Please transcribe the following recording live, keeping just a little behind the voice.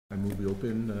I move we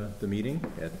open the meeting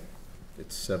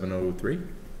it's 7:03.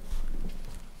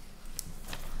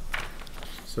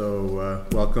 So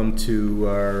welcome to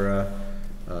our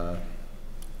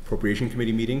Appropriation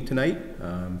Committee meeting tonight.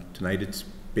 Tonight it's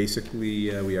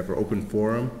basically we have our open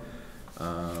forum.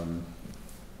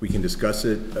 We can discuss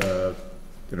it,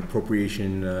 an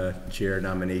appropriation chair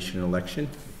nomination election.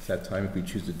 It's that time if we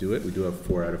choose to do it. We do have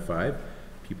 4 out of 5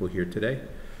 people here today.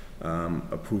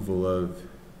 Approval of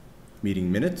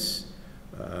meeting minutes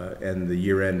and the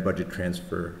year-end budget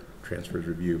transfers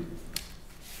review.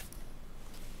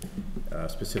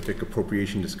 Specific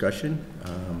appropriation discussion,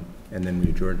 and then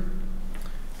we adjourn.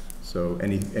 So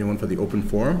anyone for the open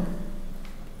forum?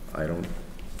 I don't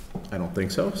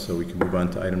think so. So we can move on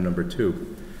to item number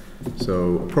 2.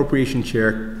 So appropriation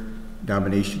chair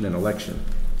nomination and election.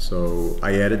 So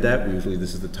I added that. Usually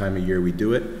this is the time of year we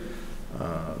do it.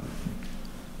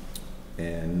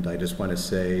 And I just want to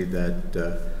say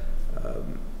that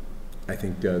I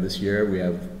think this year we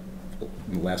have,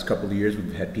 in the last couple of years,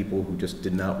 we've had people who just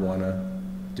did not want to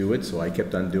do it, so I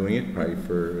kept on doing it, probably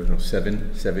for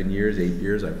 7 years, 8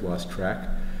 years, I've lost track.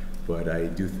 But I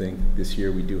do think this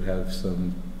year we do have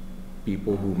some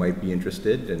people who might be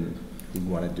interested and who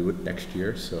want to do it next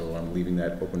year, so I'm leaving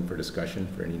that open for discussion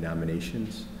for any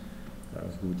nominations.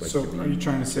 Who would like so to are you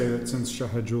trying to say that since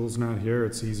Shahajul's not here,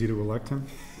 it's easy to elect him?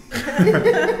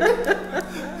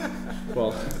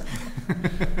 Well,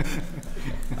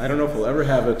 I don't know if we'll ever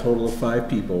have a total of 5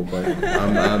 people, but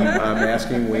I'm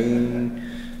asking Wayne,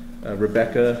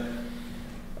 Rebecca,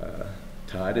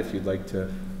 Todd, if you'd like to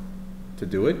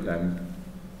do it.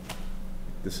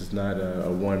 This is not a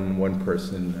one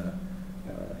person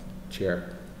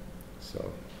chair,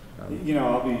 so. You know,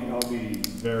 I'll be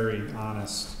very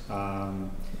honest.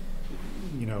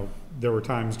 You know, there were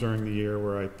times during the year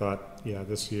where I thought, yeah,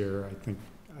 this year I think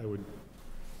I would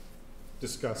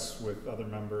discuss with other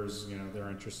members, you know, they're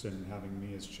interested in having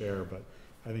me as chair, but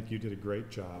I think you did a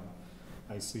great job.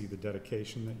 I see the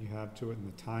dedication that you have to it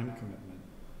and the time commitment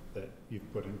that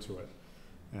you've put into it.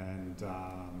 And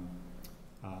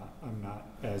I'm not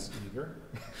as eager.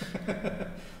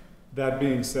 That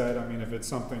being said, I mean, if it's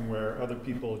something where other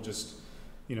people just,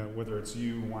 you know, whether it's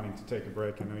you wanting to take a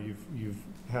break, I know you've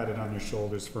had it on your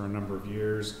shoulders for a number of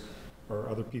years, or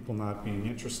other people not being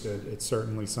interested, it's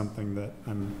certainly something that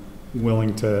I'm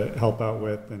willing to help out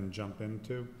with and jump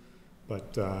into.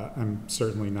 But I'm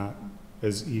certainly not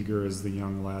as eager as the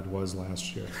young lad was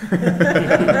last year.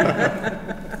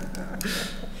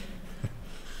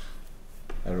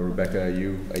 I don't know, Rebecca, are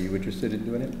you interested in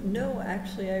doing it? No,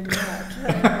 actually I'm not.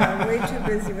 I'm way too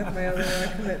busy with my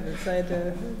other commitments. I had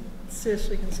to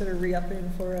seriously consider re-upping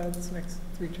for this next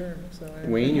 3 terms. So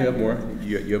Wayne, you have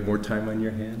more time on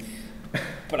your hands?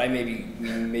 But I maybe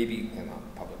I'm on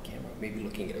public camera, maybe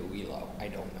looking at a reload. I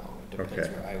don't know. It depends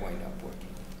where I wind up working.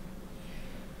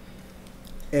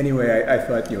 Anyway, I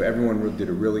thought, you know, everyone did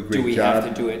a really great job. Do we have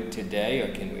to do it today,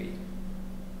 or can we?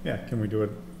 Yeah, can we do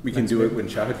it? We can do it when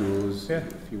Shahadul is, if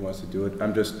he wants to do it.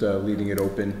 I'm just leaving it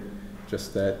open,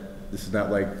 just that this is not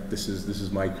like this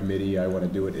is my committee, I want to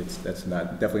do it. That's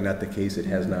definitely not the case. It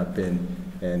has not been,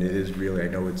 and it is really, I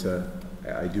know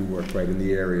I do work right in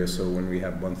the area, so when we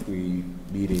have monthly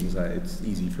meetings, it's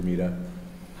easy for me to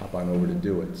hop on over to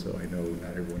do it. So I know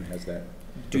not everyone has that.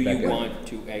 Do you want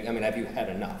to? I mean, have you had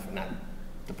enough? Not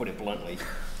to put it bluntly.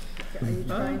 Are you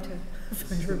trying to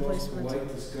find replacements? The most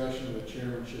polite discussion of the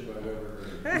chairmanship I've ever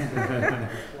heard.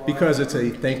 Because it's a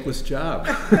thankless job.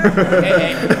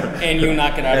 and you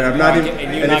knock it out of the park.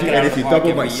 And if you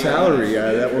double my salary,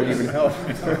 that won't even help.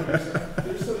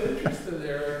 There's some interest in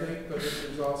there, I think, but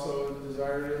there's also a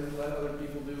desire to let other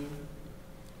people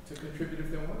to contribute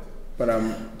if they want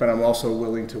to. But I'm also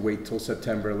willing to wait till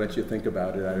September, let you think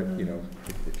about it. You know,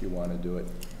 if you want to do it.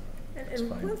 And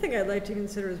one thing I'd like to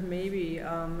consider is maybe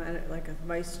like a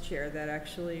vice chair that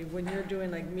actually, when you're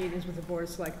doing like meetings with the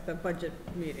boards, like the budget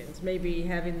meetings, maybe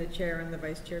having the chair and the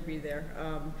vice chair be there.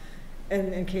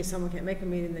 And in case someone can't make a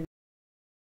meeting, then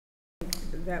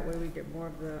that way we get more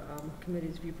of the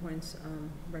committee's viewpoints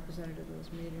represented at those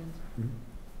meetings. Mm-hmm.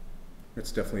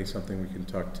 It's definitely something we can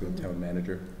talk to the town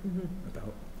manager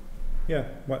about. Yeah,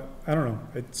 well, I don't know.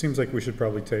 It seems like we should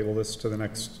probably table this to the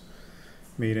next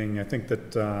meeting. I think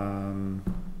that,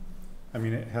 I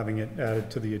mean, having it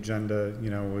added to the agenda, you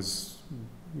know, was,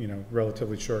 you know,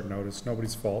 relatively short notice.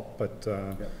 Nobody's fault, but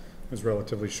it was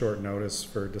relatively short notice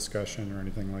for discussion or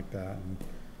anything like that. And,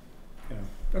 you know,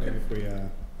 if we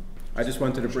I just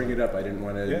wanted to bring it up. I didn't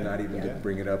want to Yeah, not even to yeah.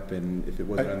 bring it up, and if it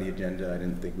wasn't on the agenda, I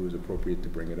didn't think it was appropriate to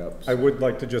bring it up. I would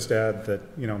like to just add that,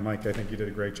 you know, Mike, I think you did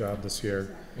a great job this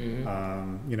year.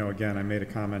 Mhm. You know, again, I made a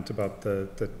comment about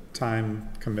the time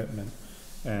commitment,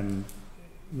 and,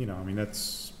 you know, I mean,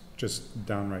 that's just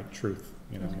downright truth,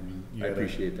 you know, I mean. you I gotta-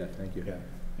 appreciate that, thank you. Yeah,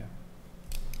 yeah.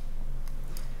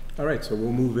 All right, so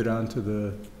we'll move it on to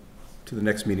the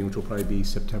next meeting, which will probably be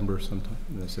September sometime,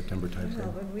 in the September Well,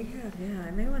 timeframe. when we have, yeah,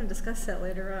 I may want to discuss that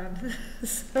later on.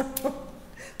 So,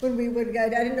 when we would, I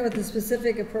didn't know what the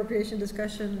specific appropriation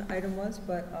discussion item was,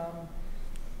 but,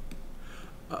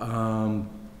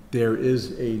 There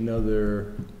is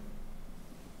another,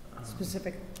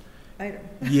 specific item.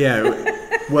 yeah,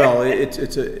 well, you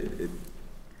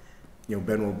know,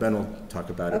 Ben will talk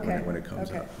about it Okay, when it comes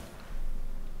okay. up.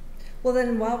 Well,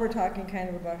 then, while we're talking kind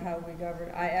of about how we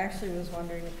govern, I actually was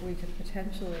wondering if we could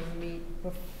potentially meet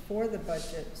before the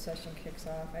budget session kicks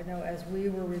off. I know as we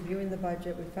were reviewing the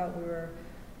budget, we felt we were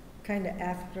kind of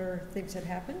after things had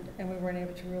happened, and we weren't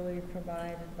able to really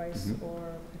provide advice Mhm.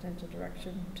 or potential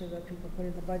direction to the people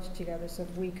putting the budget together. So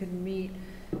if we could meet,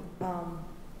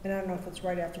 and I don't know if it's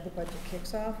right after the budget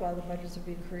kicks off, while the budgets are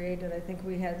being created, I think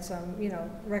we had some, you know,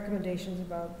 recommendations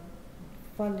about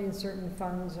funding certain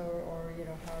funds, or, you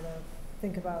know, how to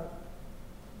think about,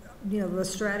 you know, the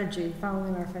strategy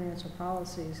following our financial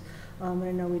policies. And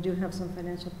I know we do have some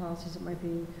financial policies that might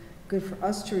be good for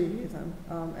us to review them,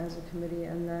 as a committee,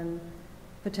 and then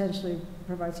potentially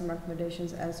provide some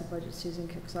recommendations as the budget season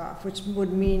kicks off, which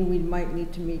would mean we might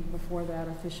need to meet before that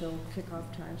official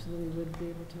kickoff time, so that we would be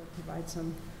able to provide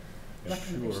some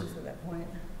recommendations at that point.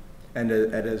 And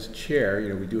as chair, you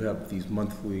know, we do have these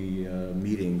monthly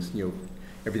meetings, you know,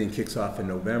 everything kicks off in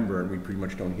November, and we pretty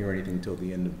much don't hear anything until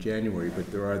the end of January, but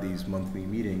there are these monthly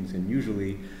meetings, and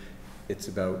usually it's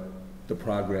about the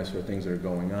progress or things that are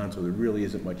going on, so there really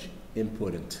isn't much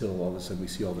input until all of a sudden we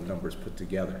see all the numbers put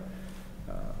together.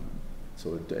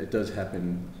 So it does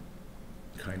happen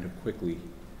kind of quickly,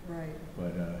 Right.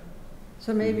 but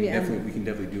So maybe, we can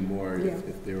definitely do more Yeah.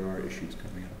 if there are issues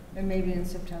coming up. and maybe in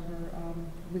September,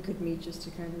 we could meet just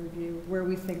to kind of review where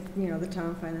we think, you know, the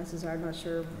town finances are. I'm not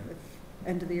sure if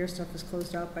end of the year stuff is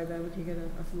closed out by then. We can get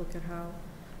a look at how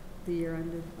the year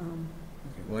ended.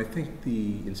 Okay, well, I think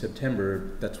in September,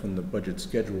 that's when the budget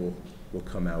schedule will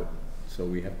come out, so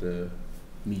we have to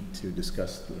meet to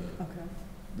discuss Okay.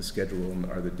 the schedule and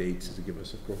are the dates to give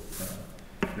us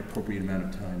an appropriate amount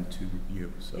of time to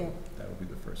review, so Yeah. that will be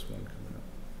the first one coming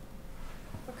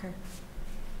up. Okay.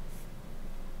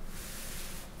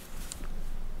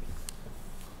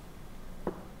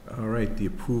 All right, the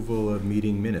approval of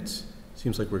meeting minutes.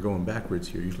 Seems like we're going backwards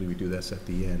here. Usually we do this at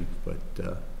the end, but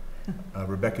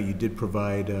Rebecca, you did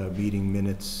provide meeting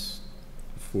minutes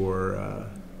for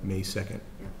May 2nd.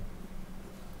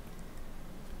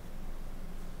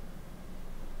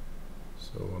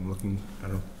 So I'm looking, I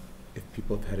don't know if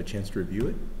people have had a chance to review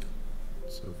it.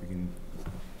 So if we can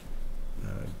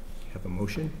have a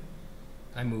motion.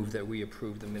 I move that we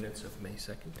approve the minutes of May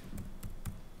 2nd.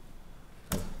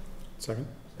 Second?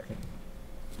 Second.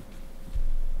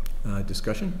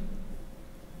 Discussion?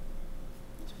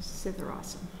 Just say they're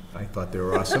awesome. I thought they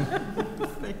were awesome.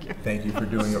 Thank you. Thank you for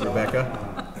doing it,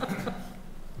 Rebecca.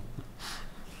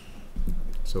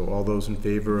 So all those in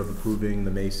favor of approving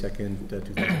the May 2nd,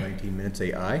 2019 minutes,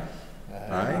 say aye.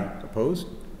 Aye. Opposed?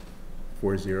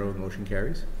 4-0, the motion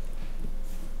carries.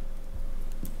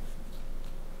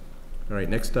 All right,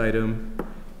 next item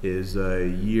is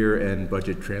year-end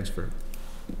budget transfer.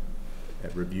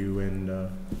 At review and,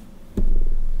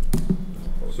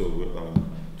 So,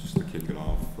 just to kick it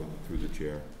off through the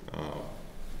chair,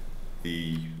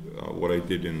 what I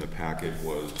did in the packet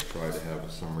was try to have a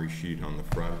summary sheet on the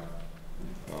front.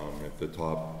 At the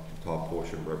top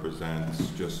portion represents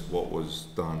just what was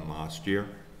done last year,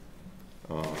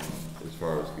 as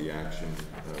far as the action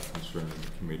concerning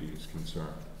the committee is concerned.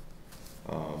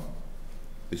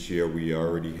 This year, we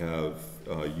already have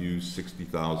used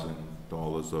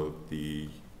 $60,000 of the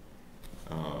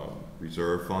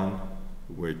reserve fund,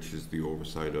 which is the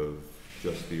oversight of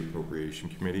just the appropriation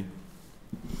committee,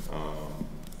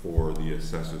 for the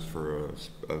assessors for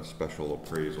a special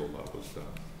appraisal that was done.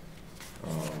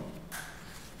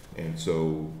 And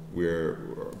so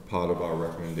part of our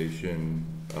recommendation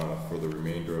for the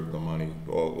remainder of the money,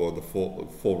 or the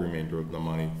full remainder of the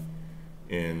money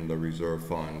in the reserve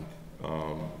fund,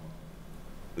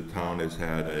 the town has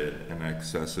had an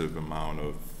excessive amount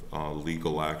of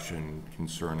legal action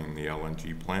concerning the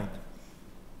LNG plant.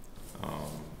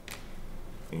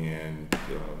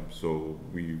 So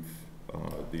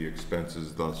the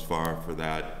expenses thus far for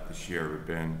that this year have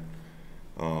been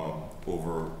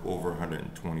over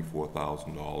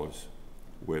 $124,000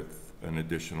 with an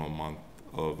additional month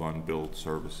of unbilled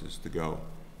services to go.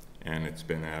 And it's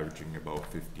been averaging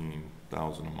about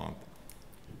 $15,000 a month.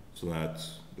 So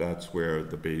that's where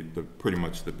pretty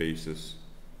much the basis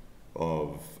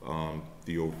of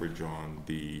the overage on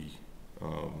the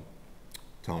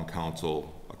town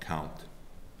council account.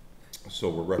 So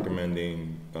we're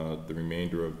recommending the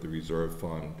remainder of the reserve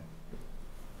fund,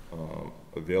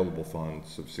 available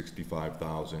funds of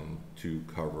 $65,000 to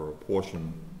cover a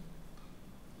portion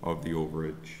of the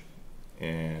overage.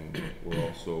 And we're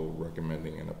also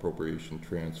recommending an appropriation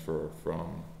transfer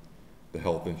from the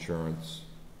health insurance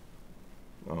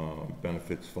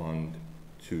benefits fund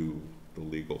to the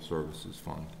legal services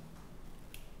fund.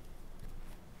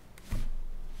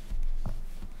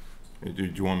 Do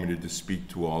you want me to just speak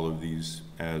to all of these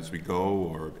as we go,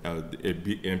 or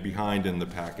and behind in the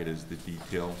packet is the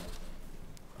detail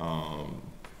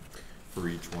for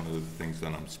each one of the things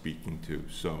that I'm speaking to.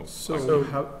 So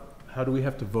how do we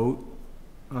have to vote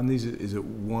on these? Is it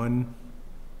one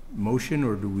motion,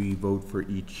 or do we vote for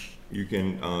each? You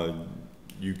can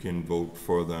vote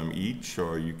for them each,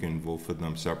 or you can vote for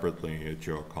them separately. It's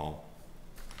your call.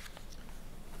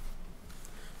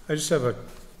 I just have a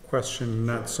question,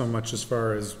 not so much as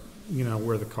far as, you know,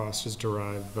 where the cost is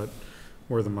derived, but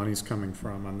where the money's coming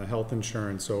from. On the health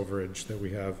insurance overage that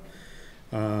we have,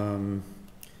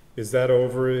 is that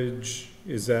overage,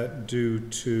 is that due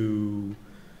to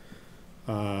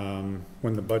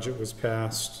when the budget was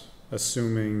passed,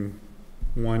 assuming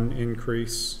one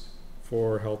increase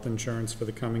for health insurance for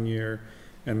the coming year,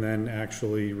 and then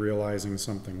actually realizing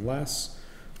something less?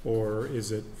 Or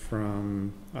is it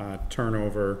from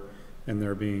turnover and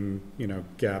there being, you know,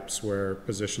 gaps where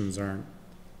positions aren't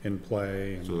in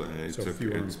play? And so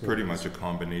it's pretty much a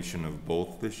combination of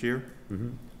both this year. Mm-hmm.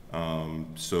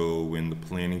 So in the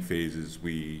planning phases,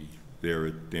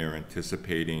 they're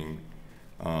anticipating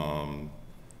a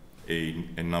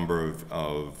number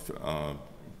of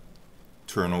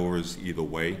turnovers either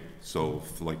way. So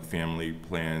like family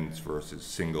plans versus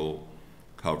single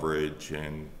coverage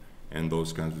and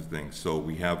those kinds of things. So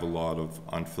we have a lot of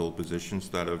unfilled positions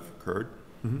that have occurred.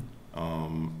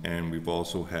 Mm-hmm. And we've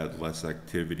also had less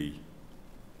activity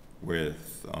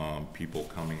with people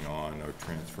coming on or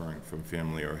transferring from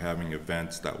family or having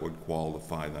events that would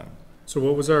qualify them. So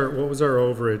what was our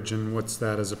overage, and what's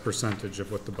that as a percentage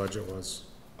of what the budget was?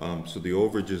 So the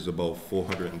overage is about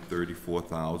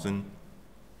 $434,000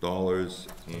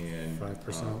 and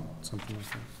 5%, something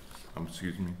like that.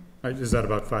 Excuse me. Is that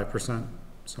about 5%,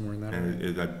 somewhere in that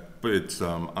area? But it's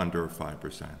under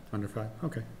 5%. Under 5.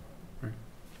 Okay. All right.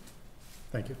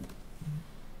 Thank you.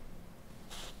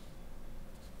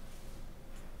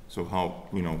 So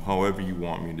however you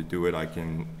want me to do it, I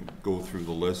can go through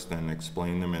the list and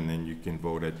explain them, and then you can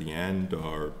vote at the end,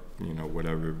 or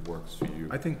whatever works for you.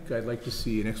 I think I'd like to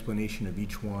see an explanation of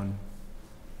each one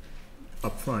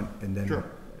up front, and then Sure.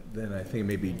 Then I think it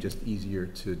may be just easier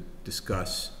to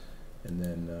discuss, and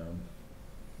then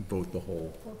vote the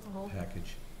whole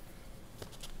package.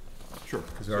 Sure.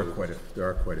 Because there are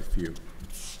quite a few.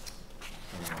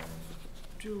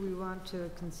 Do we want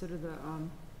to consider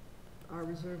our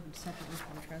reserve separately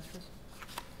from the transfers?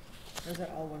 Or is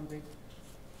that all one big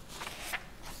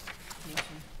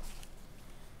motion?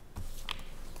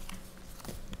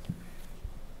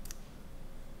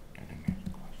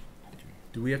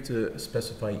 Do we have to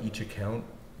specify each account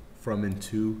from and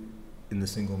to in the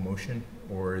single motion,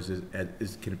 or is this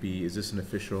an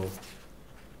official?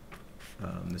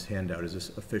 This handout, is this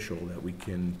official that we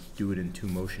can do it in two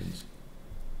motions?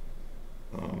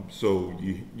 So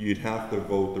you'd have to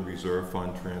vote the reserve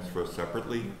fund transfer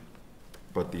separately,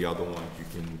 but the other ones you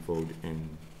can vote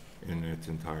in its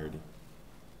entirety.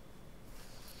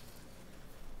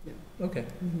 Yeah. Okay.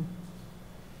 Mm-hmm.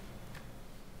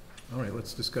 All right,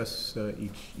 let's discuss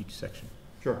each section.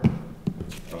 Sure.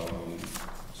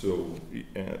 So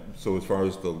as far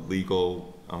as the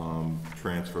legal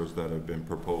transfers that have been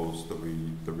proposed,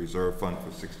 the reserve fund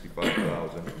for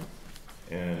 $65,000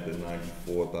 and the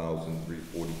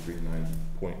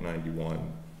 $94,343.91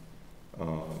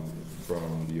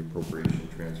 from the appropriation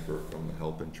transfer from the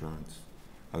health insurance.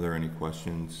 Are there any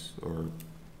questions, or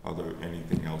are there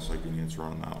anything else I can answer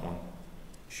on that one?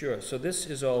 Sure. So this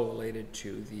is all related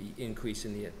to the increase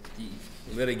in the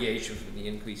litigation for the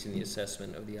increase in the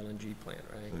assessment of the LNG plant,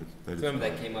 right? Remember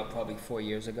that came up probably 4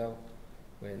 years ago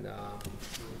when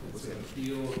It's an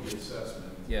appeal of the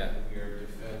assessment. Yeah. We are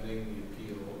defending the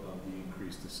appeal of the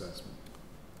increased assessment.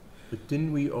 But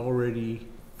didn't we already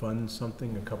fund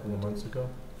something a couple of months ago?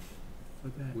 for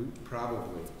that? We,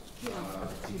 probably,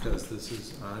 because this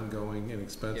is ongoing and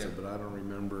expensive, but I don't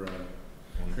remember a It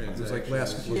was transaction. like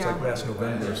last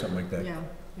November or something like that. Yeah,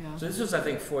 yeah. So this was, I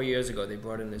think, 4 years ago. They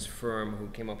brought in this firm who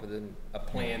came up with a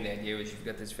plan. The idea was you've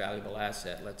got this valuable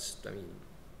asset. Let's, I mean,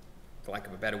 for lack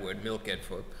of a better word, milk it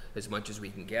for as much as we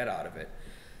can get out of it.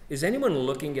 Is anyone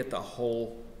looking at the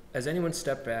whole, has anyone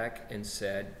stepped back and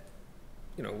said,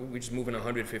 you know, we're just moving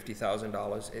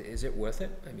 $150,000. Is it worth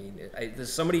it? I mean,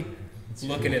 there's somebody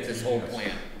looking at this whole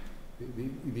plan.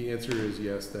 The answer is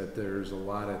yes, that there's a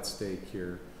lot at stake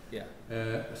here. Yeah.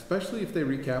 Especially if they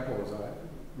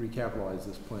recapitalize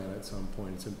this plan at some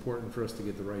point. It's important for us to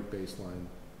get the right baseline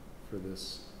for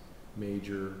this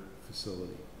major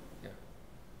facility.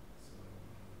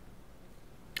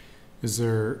 Is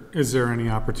there any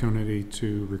opportunity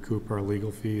to recoup our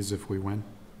legal fees if we win?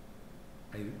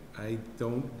 I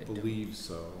don't believe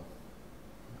so.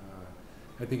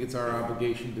 I think it's our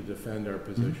obligation to defend our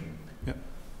position. Yep.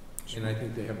 And I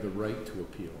think they have the right to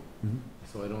appeal. Mm-hmm.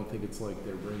 So I don't think it's like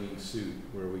they're bringing suit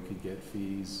where we could get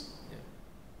fees.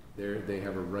 They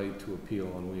have a right to appeal,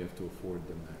 and we have to afford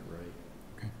them that right.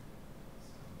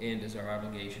 And does our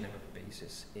obligation have a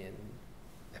basis in,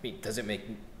 I mean, does it make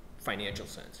financial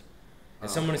sense? If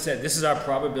someone said, this is our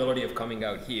probability of coming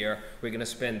out here, we're gonna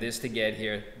spend this to get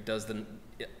here, does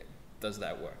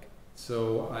that work?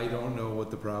 So I don't know what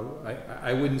the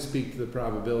I wouldn't speak to the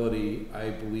probability.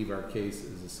 I believe our case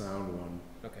is a sound one.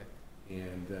 Okay.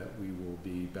 And that we will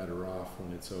be better off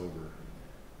when it's over.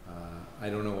 I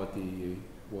don't know what the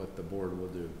board will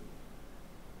do.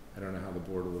 I don't know how the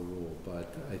board will rule,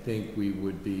 but I think we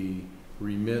would be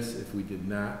remiss if we did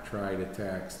not try to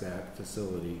tax that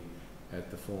facility at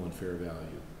the full and fair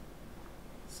value.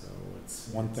 So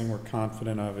One thing we're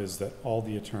confident of is that all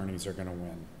the attorneys are gonna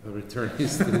win. the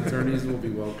attorneys will be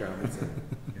well compensated.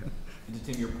 And to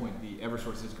Tim, your point, the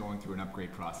Eversource is going through an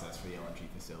upgrade process for the LNG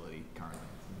facility currently.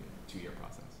 It's a 2-year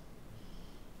process.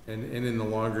 And in the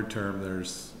longer term,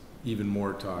 there's even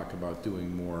more talk about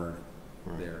doing more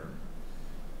there.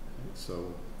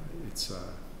 So it's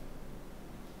a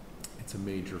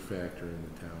major factor in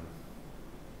the town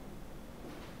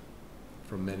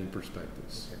from many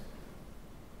perspectives. Okay.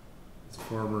 As a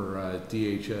former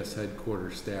DHS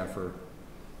headquarters staffer,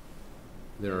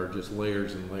 there are just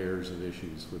layers and layers of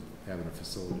issues with having a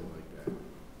facility like that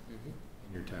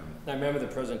in your town. I remember the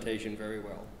presentation very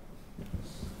well.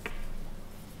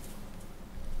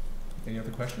 Any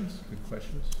other questions? Good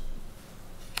questions?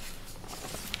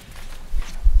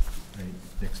 All right,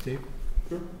 next, Dave?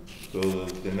 Sure. So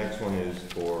the next one is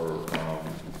for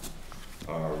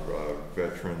our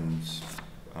veterans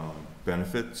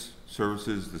benefits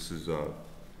services. This is a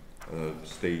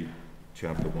state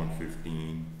chapter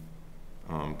 115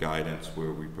 guidance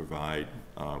where we provide,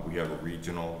 we have a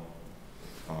regional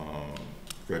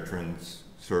veterans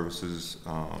services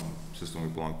system. We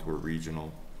belong to a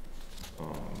regional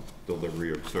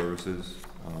delivery of services,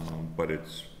 but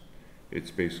it's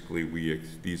basically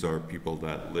these are people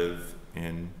that live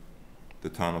in the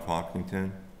town of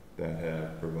Hopkinton that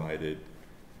have provided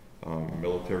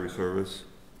military service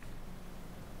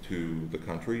to the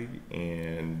country,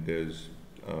 and there's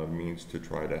means to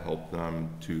try to help them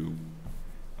to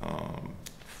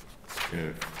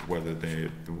whether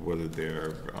they're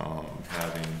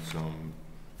having some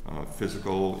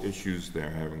physical issues, they're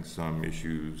having some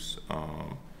issues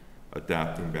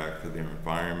adapting back to their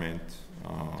environment,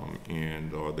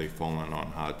 and or they fallen on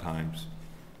hard times.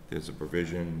 There's a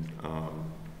provision.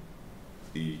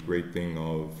 The great thing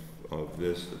of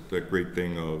the great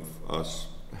thing of us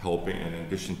helping, in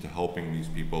addition to helping these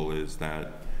people, is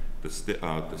that the state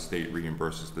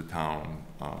reimburses the town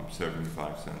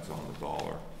 75 cents on the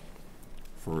dollar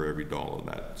for every dollar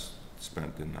that's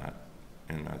spent in that,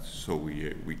 and that's so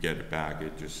we get it back.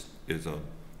 It just is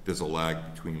there's a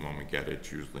lag between when we get it.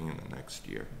 It's usually in the next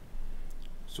year.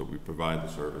 So we provide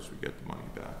the service, we get the money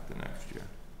back the next year.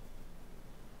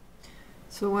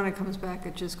 So when it comes back,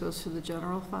 it just goes to the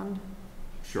general fund?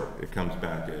 Sure, it comes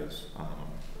back as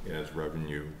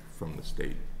revenue from the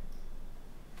state.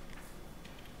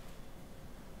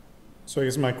 So I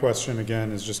guess my question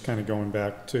again is just kind of going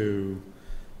back to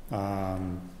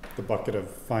the bucket of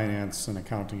finance and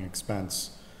accounting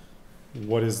expense.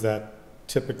 What is that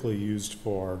typically used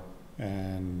for,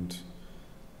 and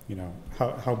you know,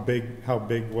 how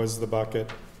big was the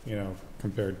bucket, you know,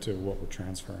 compared to what we're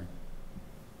transferring?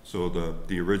 So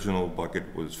the original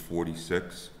bucket was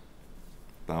 $46,000.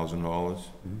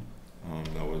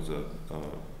 That was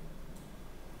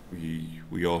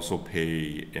we also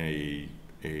pay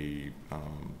a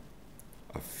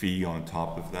fee on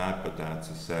top of that, but that's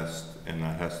assessed, and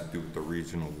that has to do with the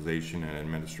regionalization and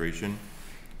administration.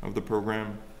 of the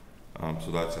program.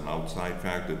 So that's an outside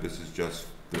factor. This is just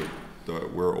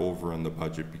we're over in the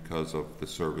budget because of the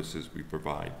services we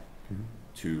provide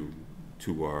to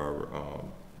our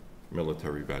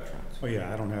military veterans. Oh,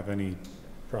 yeah, I don't have any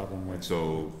problem with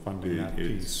So funding that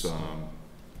piece.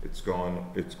 it's gone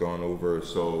over,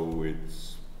 so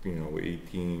it's,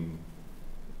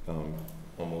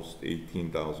 almost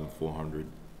 18,400.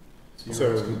 So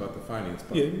you're asking about the finance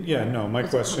budget? Yeah, no, my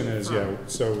question is,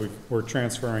 so we're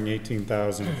transferring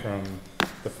 18,000 from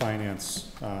the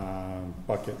finance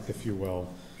bucket, if you will.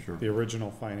 Sure. The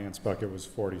original finance bucket was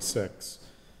 46.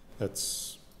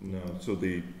 That's... No, so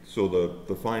the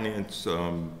finance,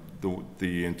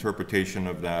 the interpretation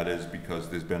of that is because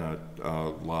there's been a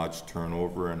large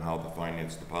turnover in how the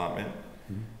finance department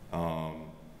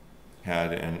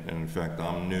had, and in fact,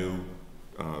 I'm new,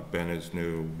 Ben is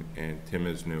new, and Tim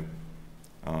is new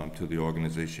to the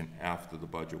organization after the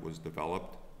budget was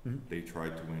developed. They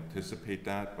tried to anticipate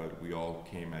that, but we all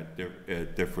came at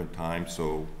different times,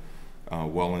 so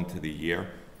well into the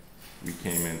year. We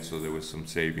came in, so there was some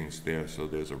savings there, so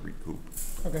there's a recoup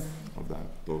of that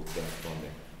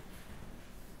funding.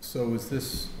 So was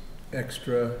this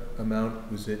extra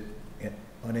amount, was it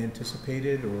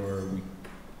unanticipated, or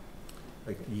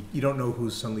you don't know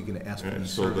who's suddenly going to ask for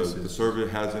these services? So the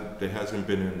service there hasn't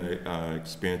been an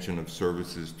expansion of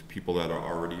services to people that are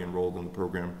already enrolled in the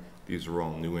program. These are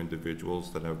all new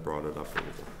individuals that have brought it up a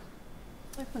little.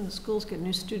 Like when the schools get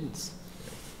new students.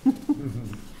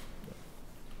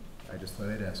 I just thought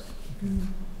I'd ask. Okay.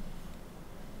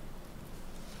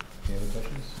 Any other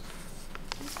questions?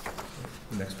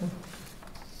 The next one?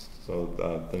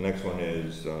 So the next one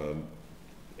is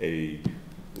a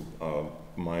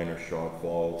minor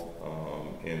shortfall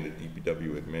in the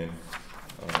DPW admin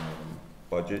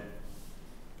budget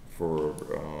for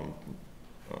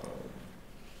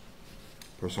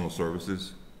personal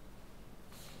services,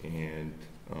 and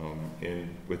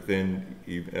within,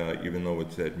 even though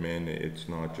it's admin, it's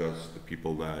not just the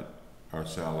people that are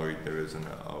salaried. There is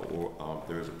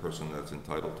a person that's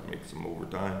entitled to make some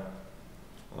overtime.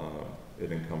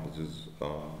 It encompasses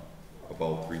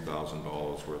about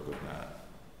 $3,000 worth of that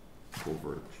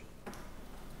overage.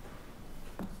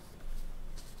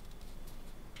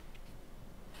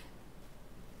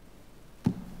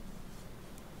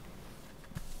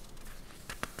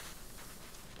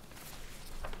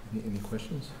 Any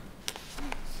questions?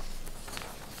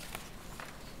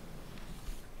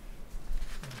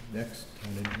 Next,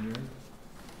 town engineering.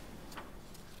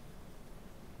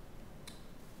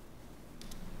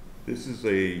 This is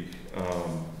a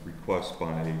request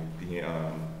by the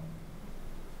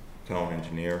town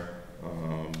engineer.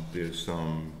 There's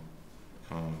some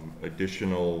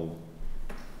additional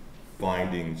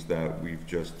findings that we've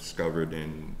just discovered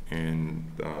in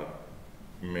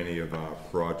many of our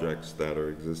projects that are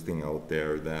existing out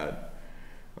there, that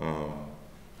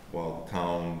while the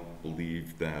town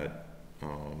believed that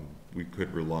we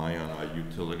could rely on our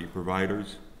utility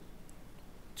providers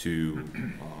to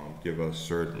give us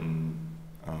certain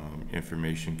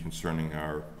information concerning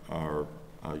our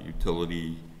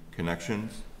utility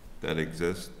connections that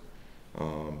exist.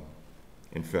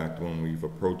 In fact, when we've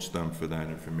approached them for that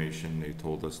information, they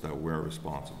told us that we're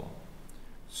responsible.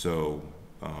 So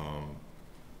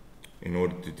in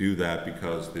order to do that,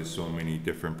 because there's so many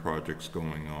different projects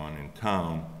going on in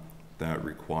town that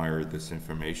require this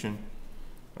information,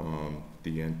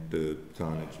 the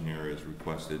town engineer has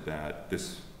requested that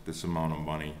this amount of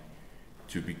money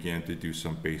to begin to do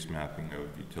some base mapping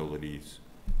of utilities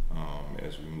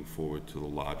as we move forward to the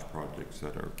large projects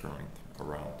that are occurring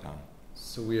around town.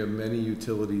 So we have many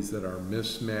utilities that are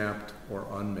mismapped or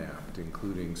unmapped,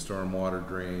 including stormwater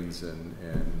drains and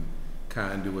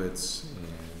conduits and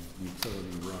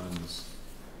utility runs,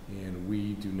 and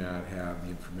we do not have the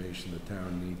information the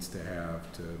town needs to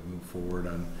have to move forward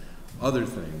on other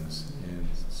things, and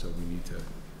so we need to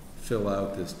fill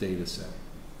out this data set.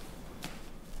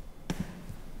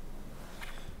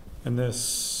 And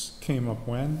this came up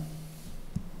when?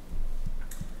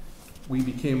 We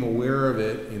became aware of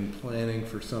it in planning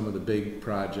for some of the big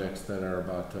projects that are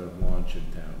about to launch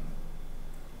in town.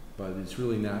 But it's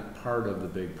really not part of the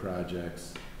big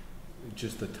projects.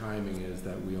 Just the timing is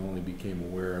that we only became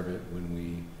aware of it when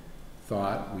we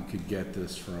thought we could get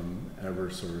this from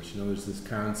Eversource. You know, there's this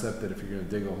concept that if you're gonna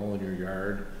dig a hole in your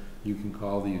yard, you can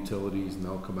call the utilities and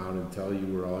they'll come out and tell you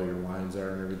where all your lines are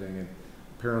and everything. And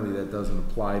apparently that doesn't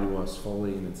apply to us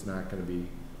fully, and it's not gonna be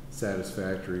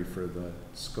satisfactory for the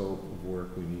scope of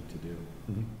work we need to do.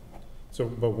 Mm-hmm. So,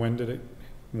 but when did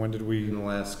we? In the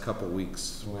last couple of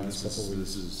weeks. The last couple of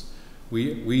weeks.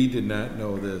 We did not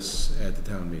know this at the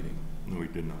town meeting. No, we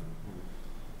did not.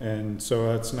 And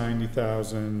so that's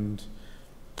 90,000.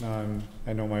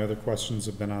 I know my other questions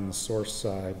have been on the source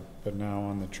side, but now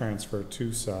on the transfer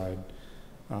to side.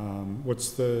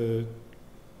 What's the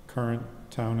current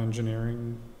town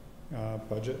engineering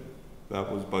budget?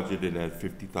 That was budgeted at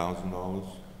 $50,000.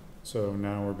 So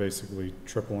now we're basically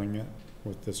tripling it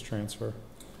with this transfer?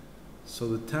 So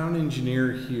the town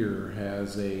engineer here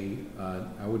has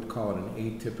I would call it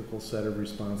an atypical set of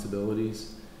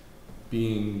responsibilities,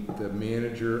 being the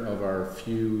manager of our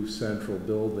few central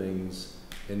buildings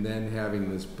and then having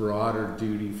this broader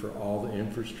duty for all the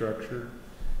infrastructure.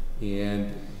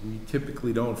 And we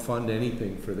typically don't fund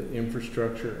anything for the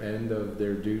infrastructure end of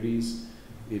their duties.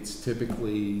 It's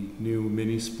typically new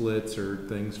mini splits or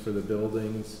things for the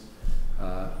buildings.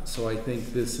 So I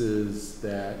think this is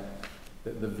that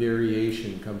the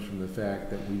variation comes from the fact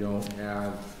that we don't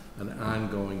have an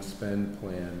ongoing spend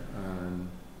plan on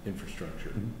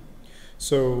infrastructure.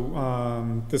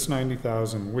 So this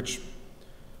 90,000,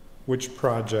 which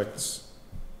projects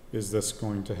is this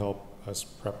going to help us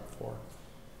prep for?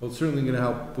 Well, it's certainly going to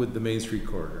help with the Main Street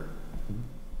corridor.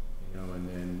 You know,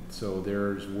 and so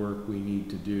there's work we need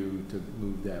to do to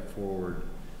move that forward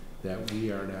that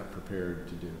we are not prepared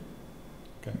to do.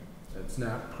 Okay. That's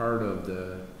not part of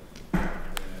the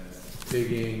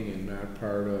digging and not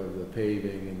part of the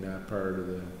paving and not part of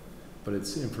the, but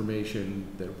it's information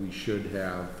that we should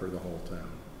have for the whole town,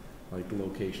 like the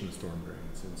location of storm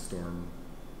drains and storm,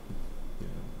 you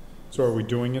know. So are we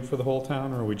doing it for the whole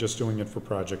town, or are we just doing it for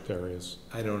project areas?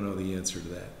 I don't know the answer to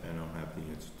that. I don't have the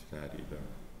answer to that either.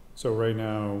 So right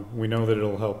now, we know that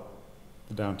it'll help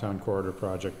the downtown corridor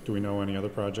project. Do we know any other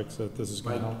projects that this is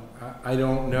going to help? I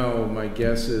don't know. My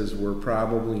guess is we're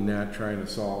probably not trying to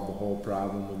solve the whole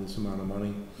problem with this amount of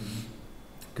money,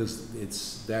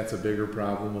 because that's a bigger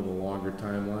problem with a longer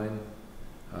timeline.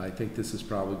 I think this is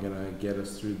probably going to get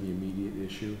us through the immediate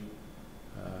issue,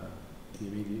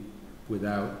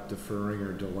 without deferring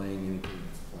or delaying anything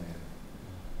that's planned.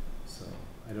 So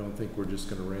I don't think we're just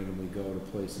going to randomly go to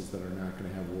places that are not going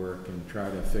to have work and try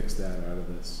to fix that out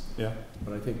of this. Yeah.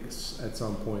 But I think at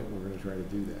some point we're going to try to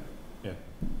do that. Yeah.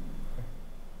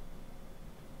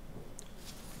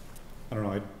 I don't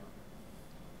know. I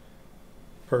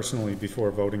personally, before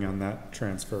voting on that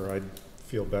transfer, I'd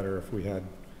feel better if we had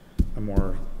a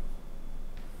more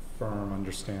firm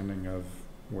understanding of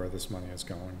where this money is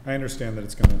going. I understand that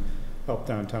it's going to help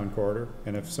downtown corridor,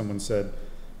 and if someone said,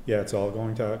 yeah, it's all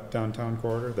going to downtown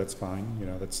corridor, that's fine, you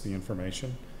know, that's the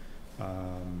information.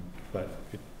 But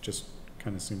it just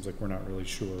kind of seems like we're not really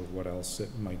sure what else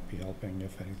it might be helping,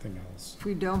 if anything else. If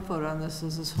we don't vote on this,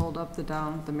 does this hold up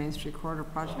the Main Street corridor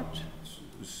project?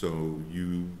 So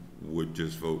you would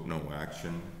just vote no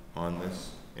action on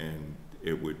this, and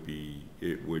it would be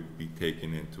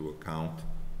taken into account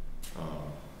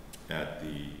at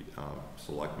the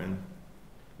selectmen.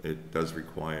 It does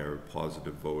require a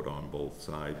positive vote on both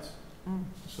sides.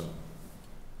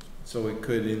 So it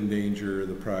could endanger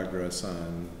the progress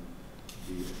on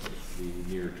the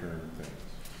near-term things.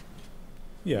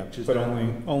 Yeah, but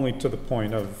only to the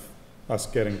point of us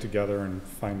getting together and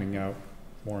finding out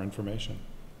more information,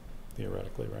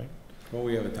 theoretically, right? Well,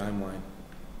 we have a timeline.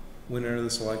 When are the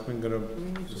selectmen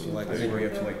going to select? I think we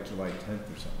have to like July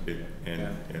 10th or something.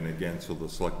 And again, so the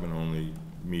selectmen only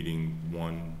meeting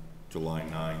July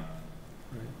 9th,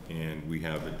 Right. and we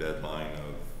have a deadline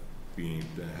of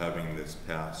having this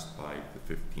passed by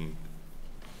the 15th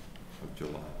of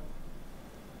July.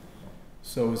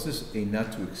 So is this a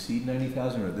not to exceed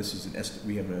 90,000, or this is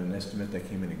we have an estimate that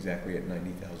came in exactly at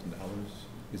 $90,000?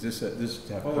 Is this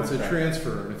to have? Oh, it's a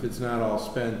transfer, and if it's not all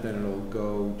spent, then it'll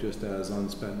go just as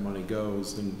unspent money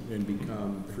goes and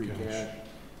become free cash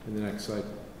in the next cycle.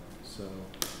 So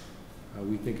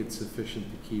we think it's sufficient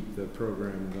to keep the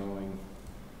program going,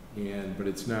 but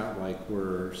it's not like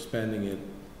we're spending it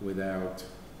without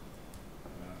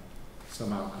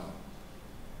some outcome.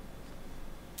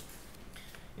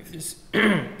 If this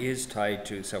is tied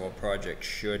to several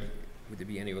projects, would there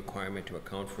be any requirement to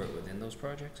account for it within those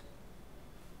projects?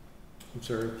 I'm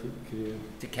sorry, could you?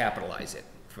 To capitalize it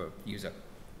for user?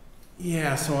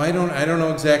 Yeah, so I don't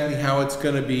know exactly how it's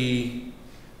gonna be.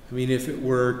 I mean, if it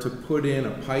were to put in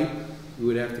a pipe, we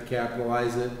would have to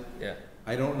capitalize it. Yeah.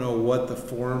 I don't know what the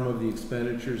form of the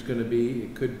expenditure is gonna be.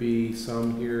 It could be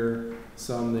some here,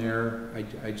 some there.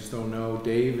 I just don't know.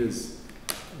 Dave is,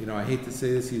 you know, I hate to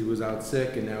say this, he was out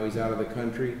sick and now he's out of the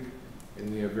country, and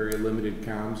we have very limited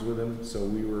comms with him, so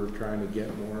we were trying to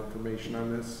get more information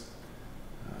on this.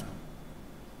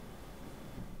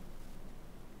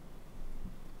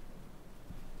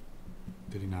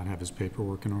 Did he not have his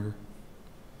paperwork in order?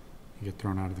 He get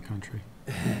thrown out of the country?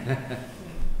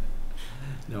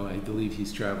 No, I believe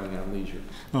he's traveling on leisure.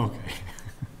 Okay.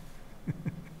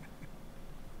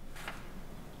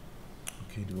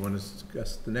 Okay, do we want to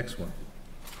discuss the next one?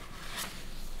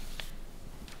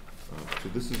 So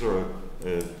this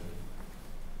is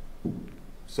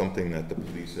something that the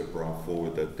police have brought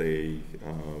forward that they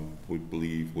would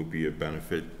believe would be a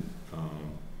benefit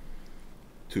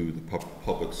to the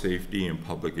public safety and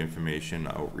public information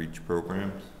outreach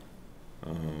programs.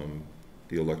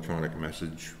 The electronic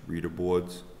message reader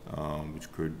boards,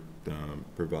 which could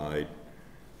provide,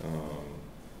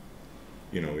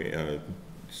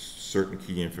 certain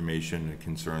key information that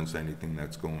concerns anything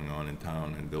that's going on in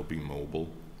town, and they'll be mobile,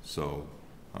 so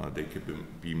they could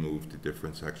be moved to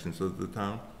different sections of the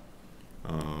town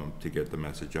to get the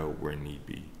message out where need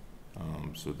be.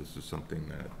 So this is something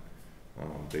that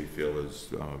they feel is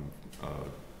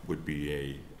would be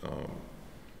a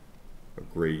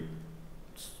great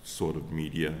sort of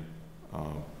media,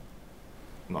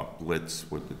 not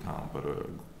blitz with the town, but a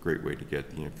great way to get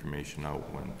the information out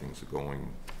when things are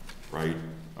going right,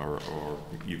 or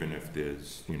even if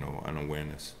there's, an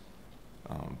awareness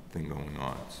thing going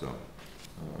on, so.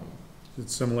 Is it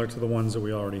similar to the ones that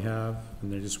we already have,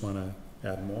 and they just want to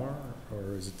add more,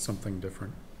 or is it something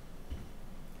different?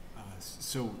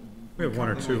 So We have one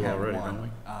or currently two have already, one. don't we?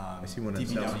 I see one on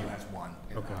DPW South. has one.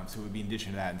 Okay. So it would be in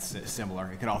addition to that and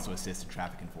similar. It could also assist in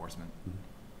traffic enforcement.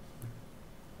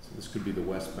 So this could be the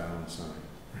westbound sign.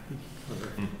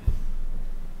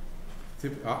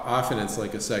 Often it's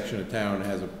like a section of town that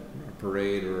has a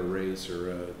parade or a race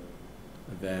or a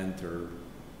event or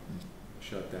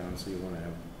shutdown, so you want to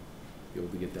be able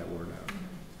to get that word out.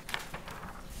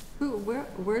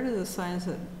 Where do the signs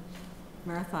at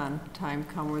marathon time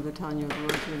come where they're telling you the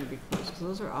roads are gonna be closed? Because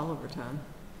those are all over town.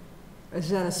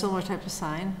 Is that a similar type of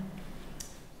sign?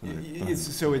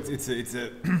 It's a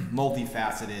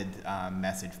multifaceted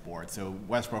message board. So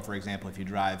Westboro, for example, if you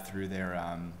drive through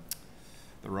their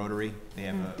the Rotary, they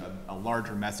have a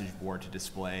larger message board to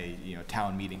display,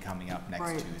 town meeting coming up next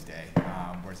Right. Tuesday.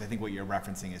 Whereas I think what you're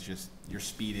referencing is just your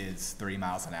speed is 30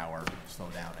 miles an hour, slow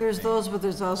down. There's those, but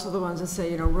there's also the ones that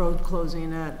say, road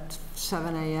closing at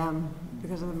 7 a.m.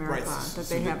 because of the Right, marathon, that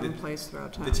so they have in place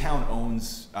throughout town. The town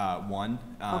owns one,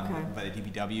 Okay. by the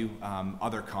DPW.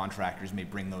 Other contractors may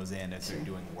bring those in as they're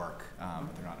doing work,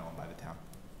 but they're not owned by the town.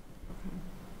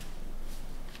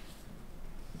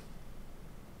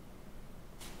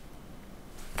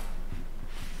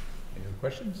 Any other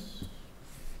questions?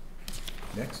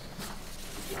 Next.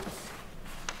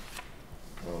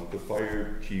 The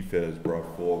fire chief has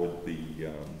brought forward the,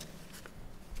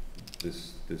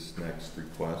 this next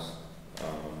request.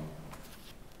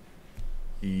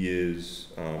 He is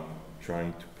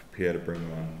trying to prepare to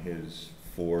bring on his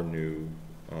 4 new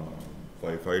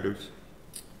firefighters,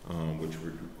 which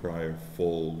would require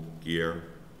full gear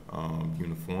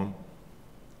uniform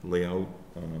layout.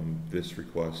 This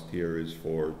request here is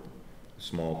for a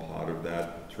small part of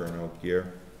that turnout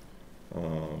gear.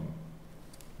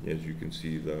 As you can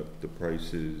see, the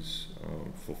prices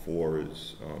for 4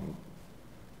 is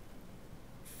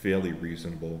fairly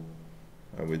reasonable,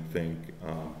 I would think,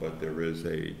 but there is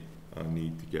a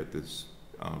need to get this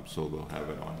so they'll have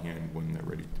it on hand when they're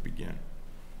ready to begin.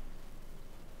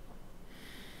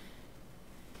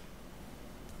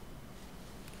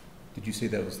 Did you say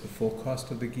that was the full cost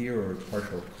of the gear or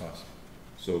partial cost?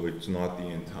 So it's not the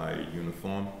entire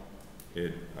uniform.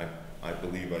 I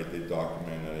believe I did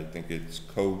document it. I think it's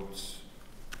coats,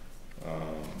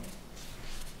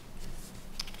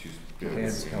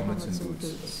 Pants, helmets, and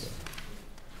boots.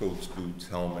 coats, boots,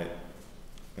 helmet,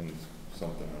 and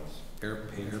something else. Air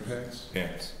packs?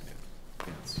 Pants.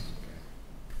 Pants.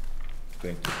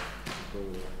 Thank you. Go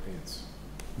with pants.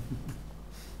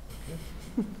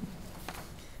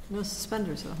 No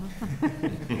suspenders, though, huh?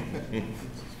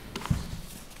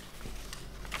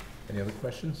 Any other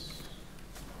questions?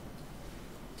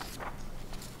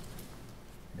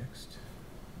 Next.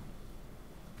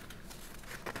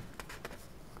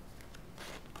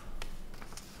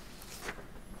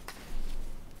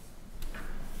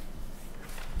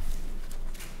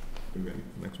 You ready?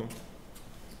 Next one.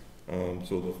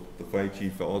 So the fire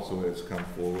chief also has come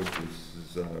forward. This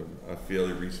is a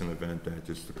fairly recent event that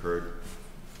just occurred.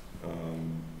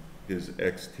 His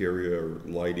exterior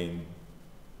lighting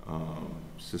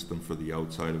system for the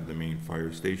outside of the main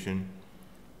fire station,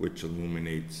 which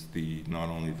illuminates not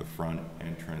only the front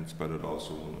entrance, but it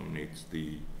also illuminates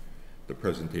the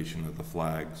presentation of the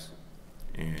flags.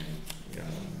 And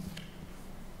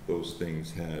those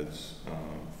things has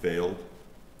failed,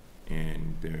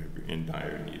 and they're in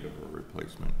dire need of a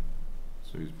replacement.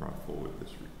 So he's brought forward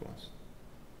this request.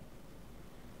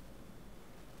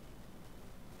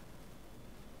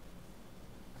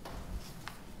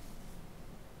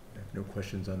 No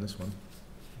questions on this one.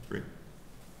 Great.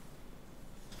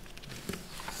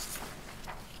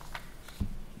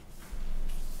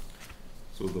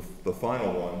 So the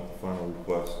final one, the final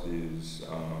request is,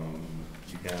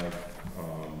 you have,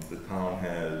 the town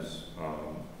has,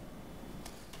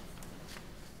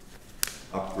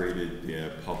 upgraded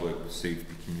their public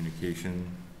safety communication,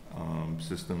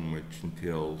 system, which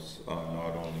entails,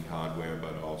 not only hardware,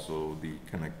 but also the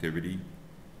connectivity,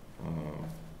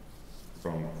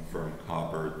 from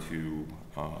copper to,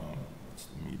 what's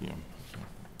the medium?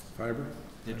 Fiber?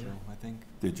 Digital, I think.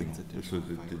 Digital. This is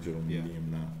a digital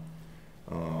medium now.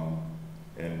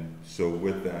 And so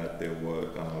with that, there were,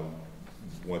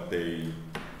 what they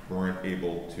weren't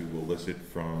able to elicit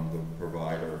from the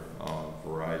provider,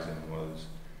 Verizon, was,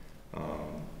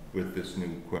 with this new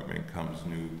equipment comes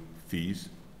new fees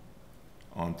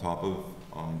on top of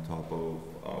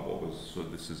what was, so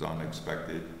this is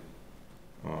unexpected,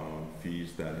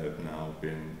 fees that have now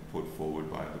been put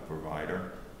forward by the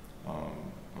provider,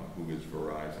 who is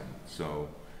Verizon. So,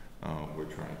 we're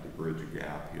trying to bridge a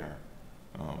gap here,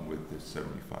 with this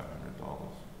 $7,500.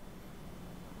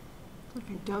 Look,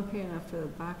 I don't pay enough for the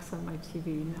box on my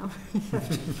TV now. You have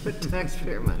to put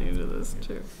taxpayer money into this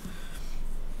too.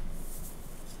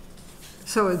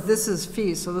 So this is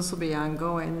fees, so this will be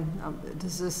ongoing.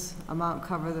 Does this amount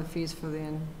cover the fees for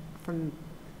from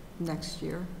next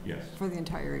year? Yes. For the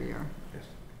entire year? Yes.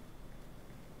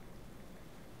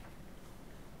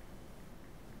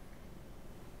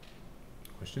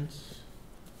 Questions?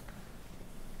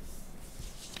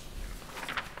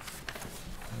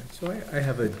 All right, so I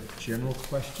have a general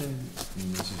question,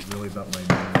 and this is really about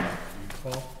my memory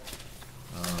recall.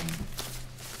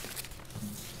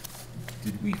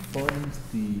 Did we fund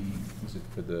was it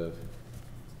for the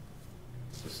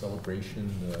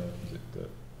celebration, was it the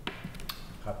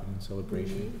Hopkins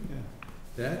celebration?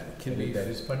 That can be. That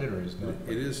is funded or is not?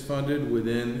 It is funded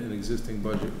within an existing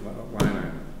budget line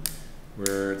item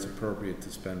where it's appropriate to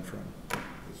spend from.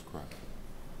 That's correct.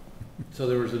 So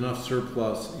there was enough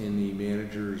surplus in the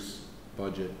manager's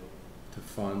budget to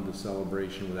fund the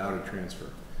celebration without a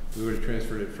transfer. We would have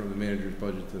transferred it from the manager's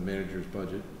budget to the manager's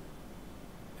budget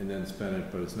and then spent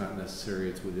it, but it's not necessary.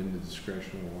 It's within the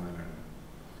discretion of the line item.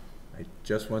 I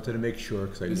just wanted to make sure,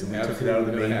 because I It's knew we took it out of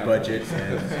the main absolutely budget,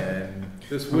 and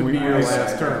This would be your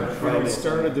last term. When we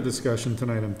started the discussion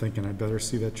tonight, I'm thinking, I better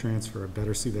see that transfer, and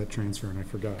I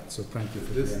forgot, so thank you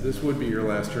for that. This would be your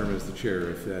last term as the chair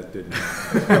if that didn't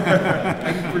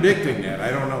happen. I'm predicting that.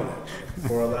 I don't know that.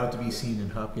 we're allowed to be seen in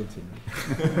Hopkinton.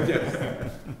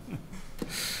 Yes.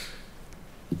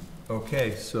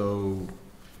 Okay, so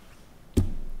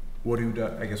what do you,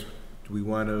 I guess, do we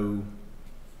want to,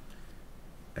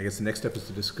 I guess the next step is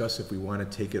to discuss if we want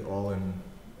to take it all in,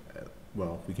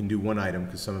 well, we can do one item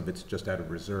because some of it's just out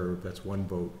of reserve, that's one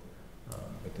vote.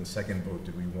 But the second vote,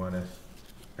 did we want to,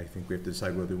 I think we have to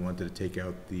decide whether we wanted to take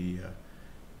out the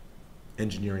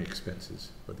engineering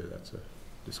expenses, whether that's a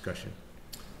discussion.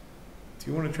 Do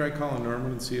you want to try calling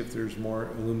Norman and see if there's more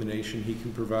illumination he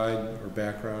can provide or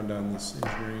background on this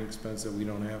engineering expense that we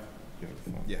don't have?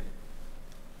 Yeah.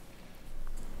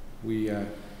 We,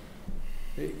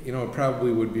 you know, it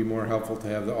probably would be more helpful to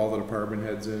have all the department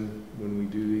heads in when we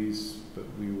do these, but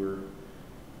we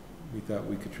thought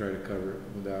we could try to cover it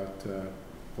without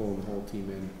pulling the whole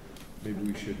team in.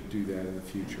 Maybe we should do that in the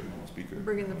future. Speaker.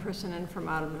 Bringing the person in from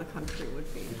out of the country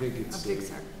would be I think it's a big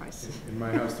sacrifice. in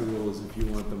my house, the rule is if you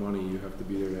want the money, you have to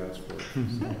be there to ask for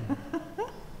it.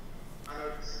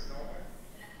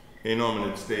 Hey Norman,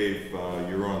 it's Dave.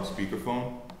 You're on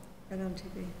speakerphone. Right on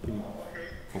TV. Put in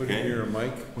Okay. here a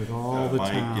mic. With all the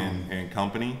Mike town. and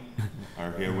company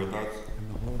are here with us.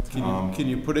 And the whole town. Can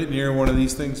you put it near one of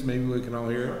these things? Maybe we can all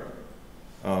hear it.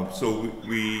 So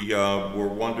we were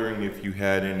wondering if you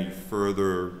had any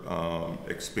further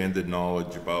expanded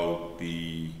knowledge about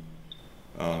the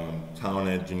town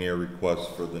engineer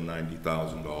request for the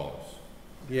 $90,000.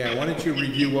 Yeah, why don't you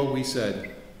review what we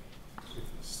said?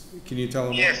 Can you tell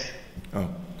them? Yes. Oh,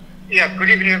 Yeah, good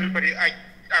evening, everybody. I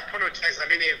apologize.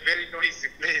 I'm in a very noisy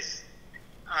place.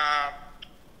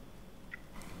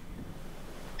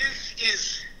 This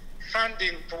is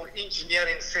funding for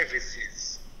engineering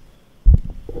services.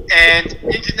 And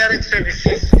engineering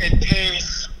services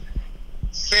entails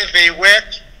survey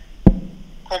work,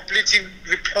 completing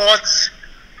reports,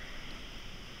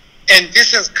 and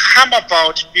this has come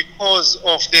about because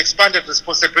of the expanded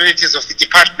responsibilities of the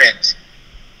department.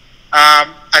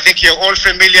 I think you're all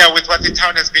familiar with what the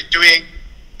town has been doing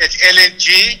at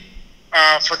LNG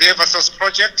for the Eversource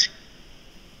project,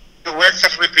 the work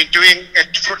that we've been doing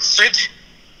at Fruit Street,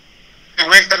 the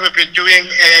work that we've been doing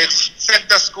at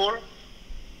Center School,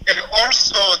 and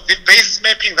also the base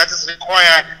mapping that is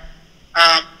required.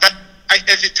 At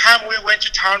the time we went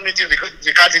to town meeting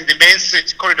regarding the Main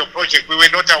Street Corridor project, we were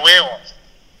not aware of.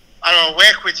 Our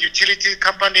work with utility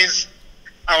companies,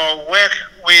 our work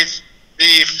with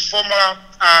the former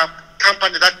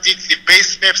company that did the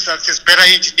base maps, that is Better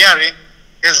Engineering,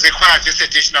 has required this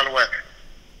additional work.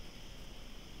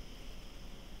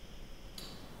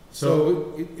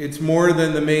 So it's more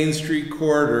than the Main Street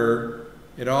corridor.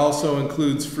 It also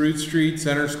includes Fruit Street,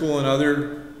 Center School, and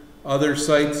other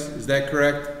sites. Is that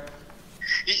correct?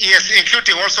 Yes,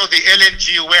 including also the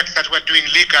LNG work that we're doing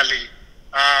legally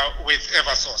with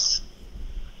Eversource.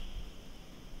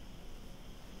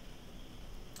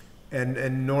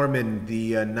 And Norman,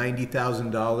 the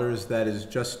 $90,000, that is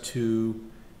just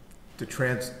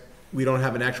we don't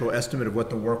have an actual estimate of what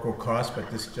the work will cost,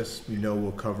 but this just, we know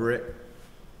will cover it?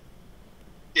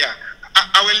 Yeah,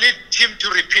 I will need Tim to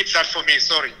repeat that for me.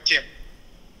 Sorry, Tim.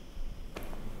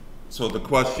 So the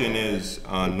question is,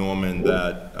 Norman,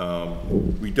 that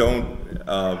we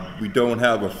don't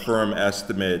have a firm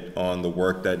estimate on the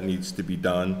work that needs to be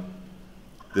done.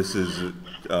 This is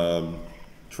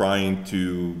trying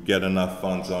to get enough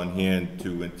funds on hand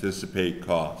to anticipate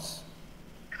costs.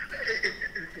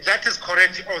 That is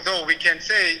correct, although we can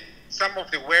say some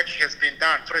of the work has been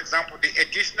done. For example, the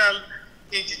additional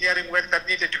engineering work that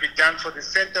needed to be done for the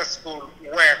center school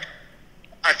work,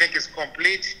 I think is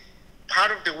complete.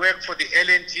 Part of the work for the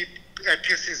LNG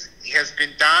pieces has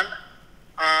been done.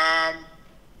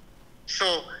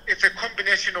 So it's a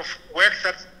combination of work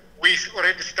that we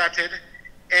already started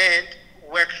and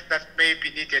work that may be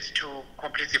needed to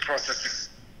complete the processes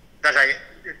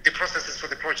for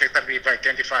the project that we've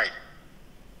identified.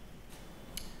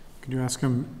 Could you ask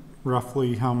him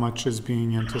roughly how much is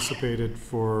being anticipated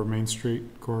for Main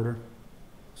Street corridor?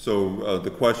 So the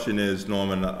question is,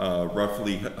 Norman,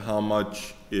 roughly how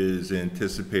much is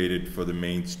anticipated for the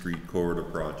Main Street corridor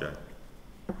project?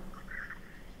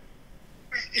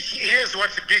 Here's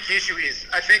what the big issue is.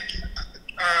 I think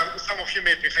some of you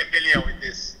may be familiar with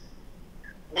this.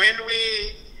 When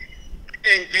we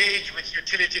engage with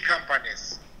utility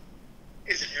companies,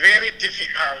 it's very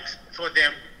difficult for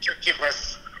them to give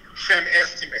us firm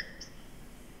estimates.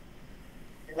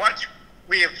 What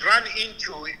we have run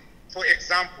into, for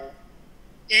example,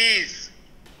 is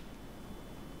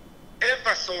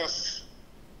Eversource,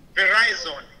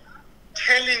 Verizon,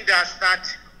 telling us that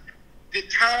the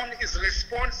town is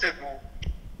responsible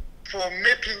for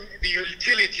mapping the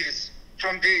utilities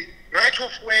from the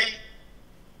right-of-way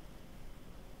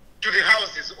to the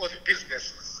houses or the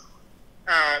businesses,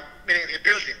 meaning the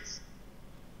buildings.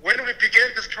 When we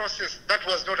began this process, that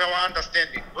was not our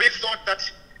understanding. We thought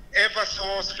that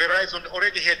Eversource, Verizon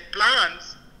already had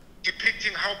plans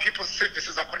depicting how people's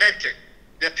services are connected.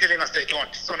 They're telling us they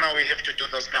don't. So now we have to do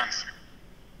those plans.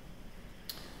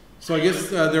 So I guess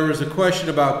there was a question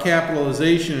about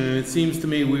capitalization, and it seems to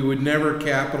me we would never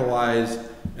capitalize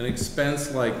an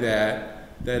expense like that,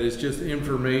 that is just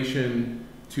information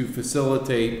to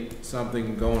facilitate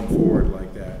something going forward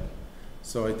like that.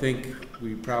 So I think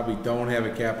we probably don't have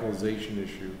a capitalization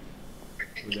issue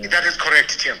with that. That is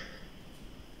correct, Tim.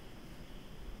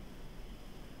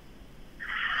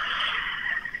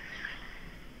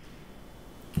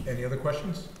 Any other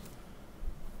questions?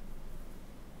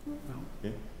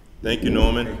 Okay. Thank you,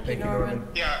 Norman. Thank you, Norman.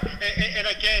 Yeah, and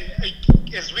again,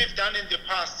 as we've done in the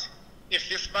past, if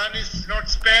this money is not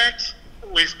spent,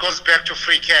 it goes back to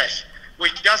free cash. We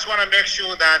just want to make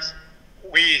sure that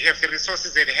we have the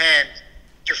resources at hand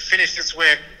to finish this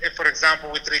work. For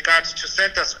example, with regards to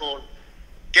center school,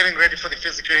 getting ready for the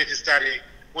feasibility study,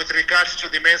 with regards to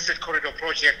the Main Street Corridor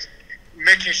project,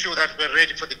 making sure that we're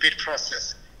ready for the bid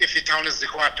process if the town is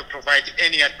required to provide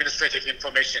any administrative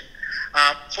information.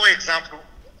 For example,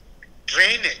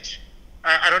 drainage.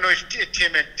 I don't know if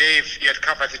Tim and Dave had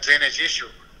covered the drainage issue.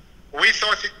 We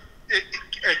thought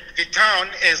the town,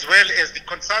 as well as the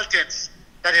consultants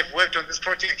that have worked on this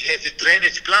project, had the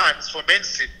drainage plans for Main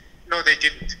Street. No, they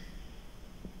didn't.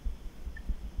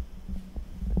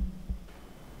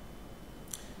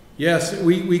 Yes,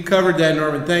 we covered that,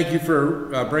 Norman. Thank you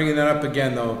for bringing that up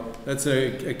again, though. That's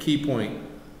a key point.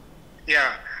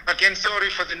 Yeah. Again, sorry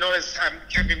for the noise. I'm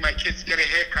having my kids get a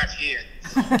haircut here.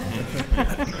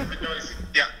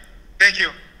 Yeah. Thank you.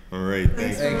 All right,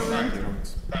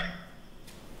 thanks. Bye.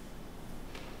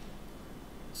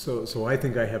 So I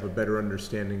think I have a better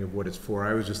understanding of what it's for.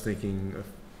 I was just thinking of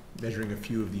measuring a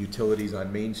few of the utilities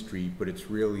on Main Street, but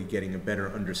it's really getting a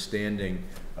better understanding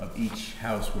of each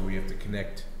house where we have to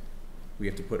connect, we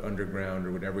have to put underground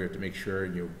or whatever, we have to make sure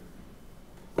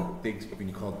when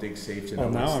you call dig safe to Well,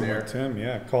 know now it's I'm there. with Tim,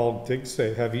 yeah, call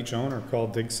DigSafe, have each owner call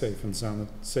DigSafe and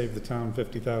save the town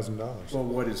 $50,000. Well,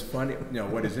 what is funny,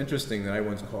 what is interesting, that I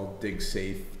once called dig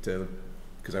safe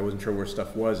because I wasn't sure where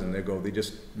stuff was, and they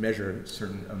just measure a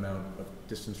certain amount of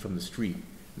distance from the street. And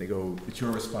they go, it's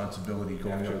your responsibility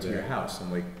going up to your house.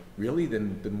 I'm like, really?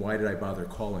 Then why did I bother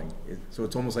calling? So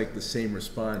it's almost like the same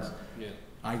response Yeah.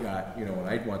 I got, when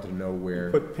I wanted to know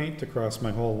where. Put paint across my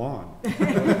whole lawn. No,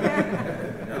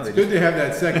 It's they good to have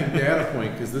that second data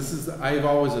point, because I've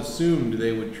always assumed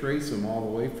they would trace them all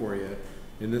the way for you.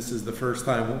 And this is the first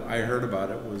time I heard about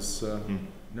it was,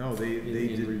 No, they in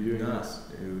did reviewing not. this.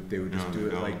 They would just No, do it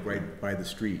they like don't. right by the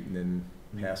street, and then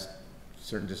past a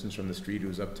certain distance from the street, it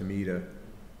was up to me to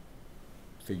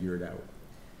figure it out.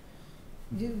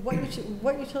 What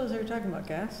utilities are you talking about,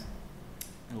 gas?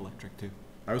 Electric too.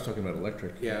 I was talking about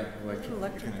electric. yeah, Electric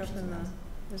up in the,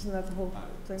 isn't that the whole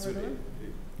thing we're doing?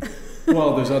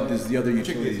 Well, there's the other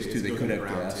Particularly utilities it's too, they goes could have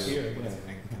underground, gas. too. Yeah, It's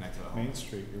yeah. connect to the home. Main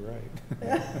Street, you're right.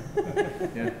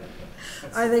 Yeah.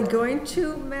 Are they going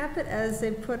to map it as they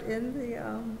put in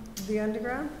the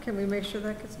underground? Can we make sure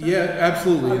that gets done? Yeah,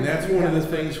 absolutely, and that's one of the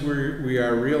things we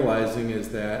are realizing is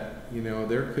that,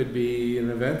 there could be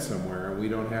an event somewhere, and we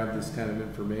don't have this kind of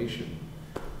information.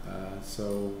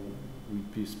 So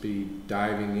we'd just be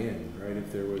diving in, right,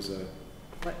 if there was a,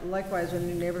 Likewise, when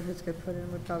new neighborhoods get put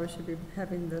in, we probably should be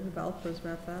having the developers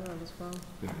map that out as well.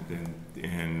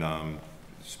 And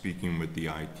speaking with the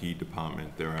IT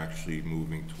department, they're actually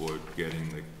moving toward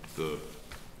getting the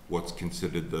what's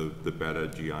considered the better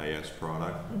GIS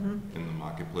product in the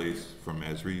marketplace from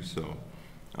Esri, so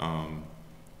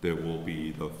there will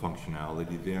be the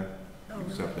functionality there. We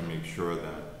just have to make sure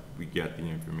that we get the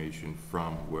information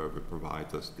from whoever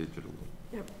provides us digitally.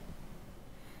 Yep.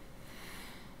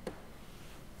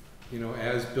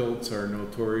 as-builts are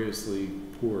notoriously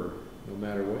poor, no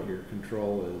matter what your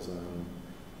control is. And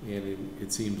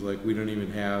it seems like we don't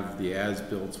even have the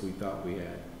as-builts we thought we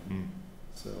had.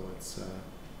 So it's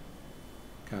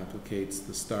complicates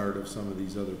the start of some of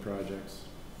these other projects.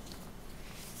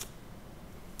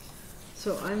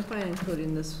 So I'm fine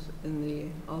including this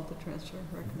in all the transfer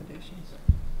recommendations.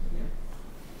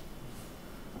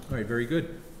 All right, very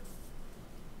good.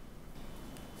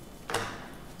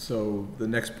 So the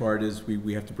next part is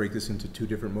we have to break this into two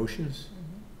different motions.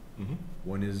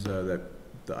 One is that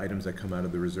the items that come out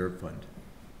of the reserve fund.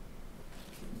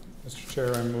 Mr.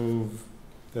 Chair, I move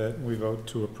that we vote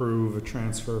to approve a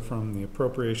transfer from the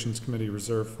Appropriations Committee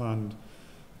Reserve Fund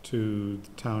to the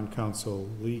Town Council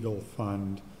Legal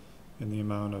Fund in the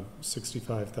amount of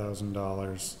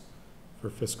 $65,000 for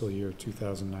fiscal year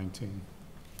 2019.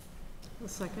 A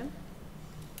second?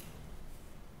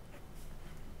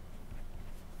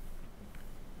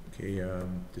 Okay,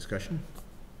 discussion?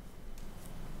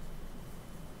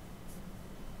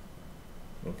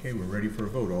 Okay, we're ready for a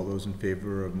vote. All those in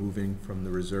favor of moving from the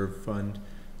reserve fund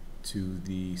to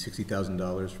the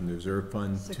 $60,000 from the reserve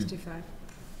fund to, 65.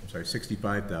 I'm sorry,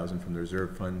 $65,000 from the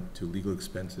reserve fund to legal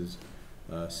expenses,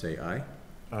 say aye.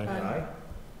 Aye.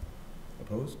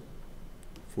 Opposed?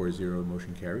 4-0,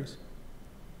 motion carries.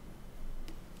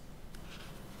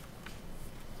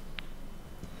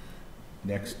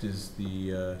 Next is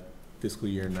the fiscal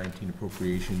year 19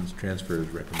 appropriations transfers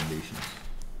recommendations.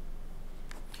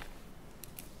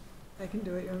 I can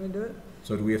do it. You want me to do it?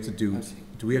 So do we have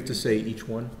to say each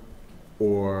one,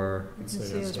 or? You can Say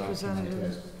see that's it's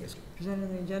presented Yes. presented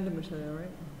in the agenda material,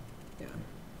 right? Yeah.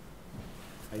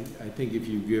 I think if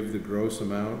you give the gross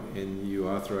amount and you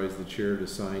authorize the chair to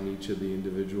sign each of the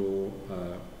individual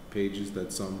pages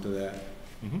that sum to that,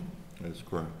 That's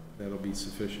correct. that'll be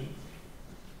sufficient.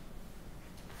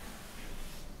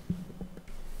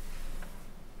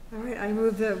 All right, I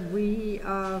move that we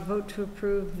vote to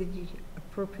approve the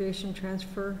appropriation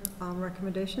transfer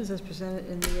recommendations as presented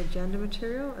in the agenda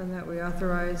material, and that we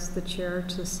authorize the chair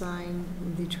to sign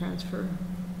the transfer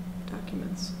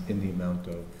documents. In the amount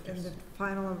of? In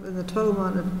the total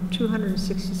amount of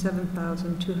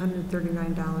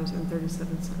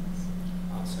 $267,239.37.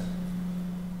 Awesome.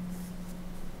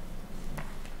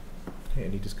 Okay,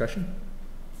 any discussion?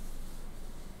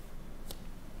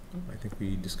 I think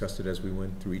we discussed it as we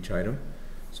went through each item.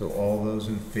 So all those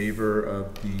in favor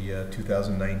of the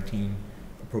 2019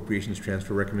 appropriations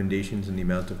transfer recommendations in the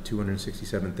amount of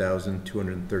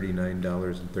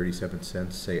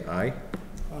 $267,239.37, say aye.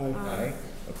 Aye.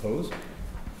 Opposed?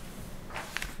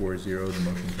 4-0, the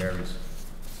motion carries.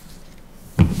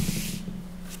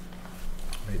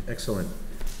 Right, excellent.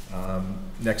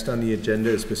 Next on the agenda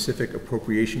is specific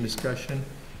appropriation discussion,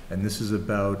 and this is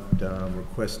about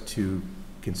request to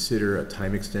consider a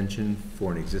time extension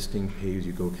for an existing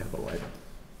pay-as-you-go capital item.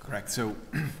 Correct. So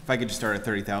if I could just start at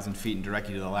 30,000 feet and direct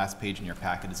you to the last page in your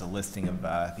packet is a listing of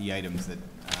the items that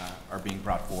are being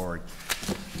brought forward.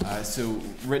 So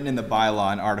written in the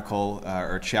bylaw in article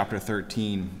or chapter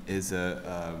 13 is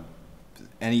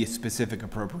any specific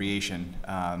appropriation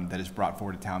that is brought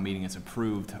forward to town meeting is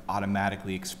approved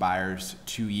automatically expires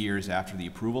 2 years after the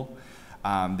approval.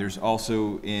 There's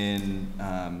also in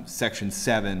section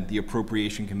 7, the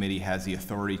appropriation committee has the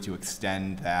authority to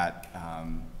extend that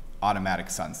automatic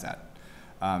sunset.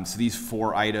 So these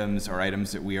 4 items are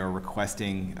items that we are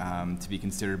requesting to be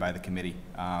considered by the committee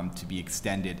to be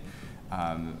extended.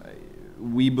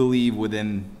 We believe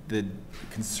within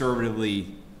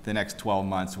conservatively the next 12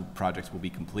 months projects will be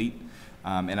complete,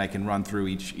 and I can run through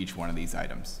each one of these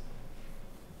items.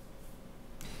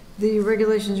 The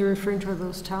regulations you're referring to are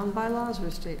those town bylaws or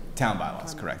state? Town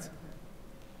bylaws, correct.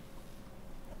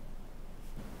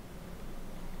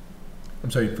 I'm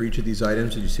sorry, for each of these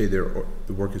items, did you say the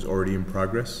work is already in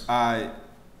progress?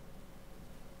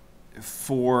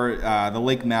 For the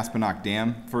Lake Maspinock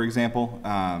Dam, for example,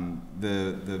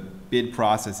 the bid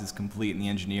process is complete and the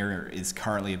engineer is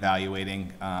currently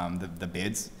evaluating the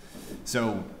bids.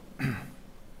 So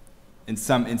in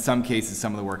some cases,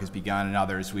 some of the work has begun, and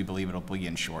others we believe it'll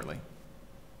begin shortly.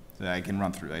 So I can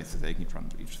run through. I can run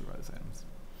through each of those items.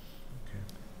 Okay.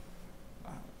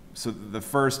 So the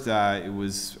first, it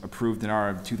was approved in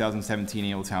our 2017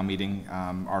 annual town meeting.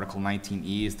 Article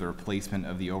 19E is the replacement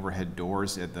of the overhead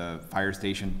doors at the fire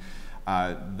station.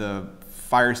 The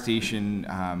fire station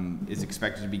is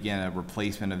expected to begin a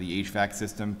replacement of the HVAC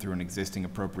system through an existing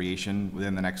appropriation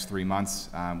within the next 3 months.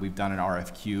 We've done an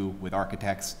RFQ with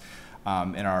architects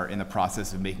and are in the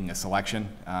process of making a selection.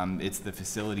 It's the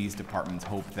facilities department's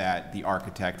hope that the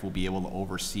architect will be able to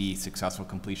oversee successful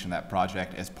completion of that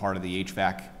project as part of the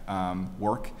HVAC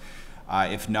work.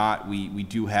 If not, we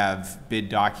do have bid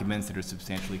documents that are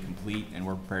substantially complete, and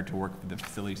we're prepared to work with the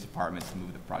facilities department to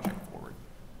move the project forward.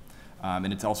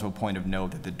 And it's also a point of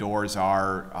note that the doors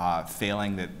are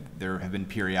failing, that there have been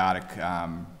periodic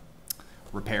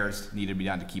repairs needed to be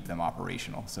done to keep them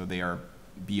operational. So they are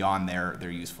beyond their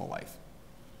useful life.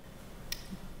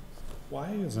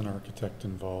 Why is an architect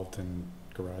involved in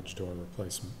garage door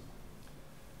replacement?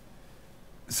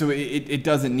 So it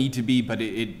doesn't need to be, but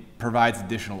it provides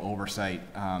additional oversight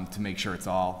to make sure it's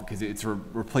all, because it's a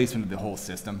replacement of the whole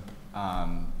system.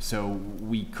 So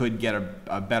we could get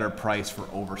a better price for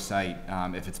oversight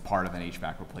if it's part of an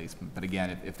HVAC replacement. But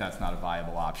again, if that's not a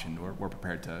viable option, we're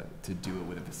prepared to do it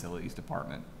with a facilities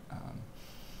department.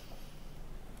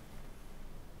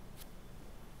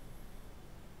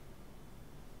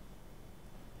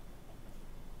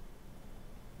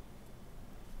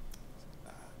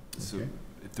 So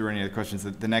if there are any other questions,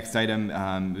 the next item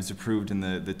was approved in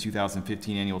the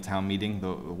 2015 annual town meeting,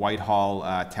 the Whitehall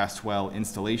test well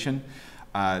installation.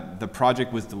 The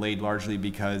project was delayed largely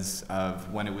because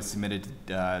of when it was submitted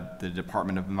to the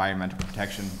Department of Environmental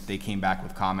Protection. They came back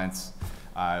with comments.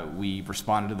 We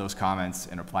responded to those comments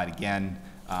and replied again.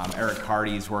 Eric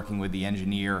Hardy is working with the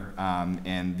engineer,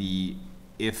 and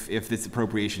if this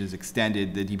appropriation is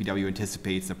extended, the DPW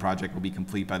anticipates the project will be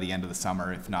complete by the end of the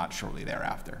summer, if not shortly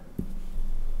thereafter.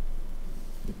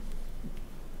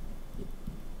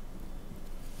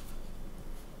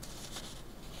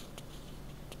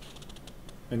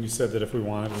 And you said that if we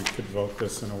wanted, we could vote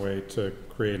this in a way to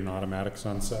create an automatic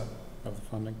sunset of the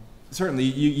funding? Certainly,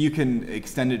 you can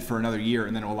extend it for another year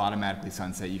and then it will automatically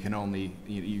sunset. You can only,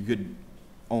 you could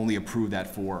only approve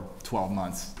that for 12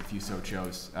 months if you so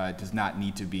chose. It does not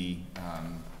need to be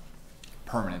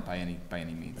permanent by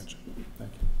any means. Gotcha.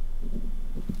 Thank you.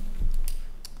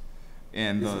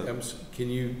 And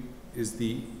is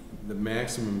the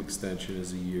maximum extension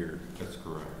is a year? That's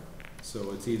correct.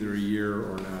 So it's either a year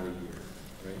or not a year,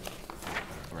 right?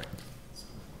 Right.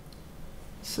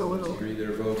 So it'll, You're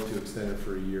either vote to extend it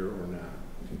for a year or not.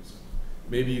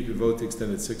 Maybe you could vote to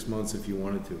extend it 6 months if you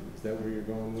wanted to. Is that where you're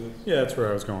going with this? Yeah, that's where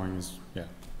I was going, yeah,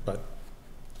 but.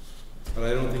 But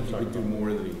I don't think you could do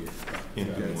more than a year.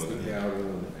 Can't do That's more than the outer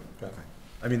limit.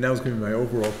 I mean, that was going to be my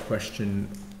overall question.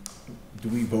 Do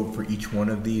we vote for each one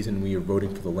of these and we are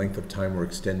voting for the length of time we're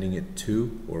extending it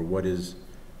to, or what is?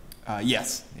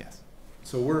 Yes.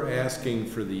 So we're asking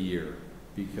for the year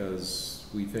because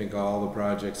we think all the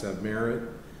projects have merit.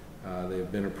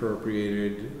 They've been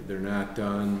appropriated, they're not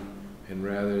done, and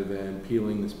rather than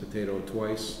peeling this potato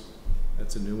twice,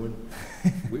 that's a new one.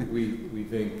 we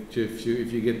think if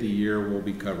you get the year, we'll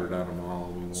be covered on them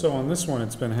all. So on this one,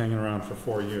 it's been hanging around for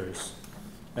 4 years,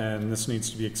 and this needs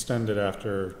to be extended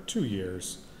after 2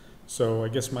 years. So I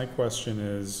guess my question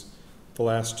is, the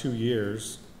last 2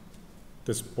 years,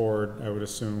 this board, I would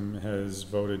assume, has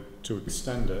voted to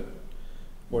extend it.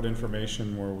 What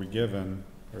information were we given,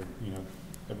 or, you know,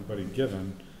 everybody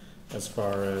given, as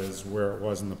far as where it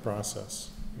was in the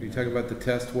process? Are you talking about the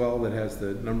test well that has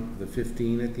the number, the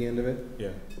 15 at the end of it?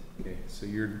 Yeah. Okay, so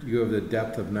you have the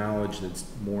depth of knowledge that's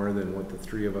more than what the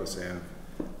three of us have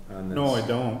on this. No,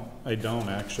 I don't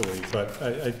actually, but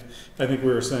I think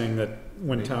we were saying that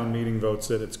when town meeting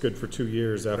votes it, it's good for 2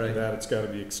 years. After Right. that, it's gotta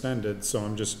be extended, so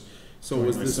I'm just. So doing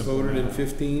was my this simple voted in math.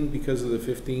 15 because of the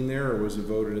 15 there, or was it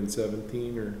voted in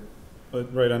 17, or?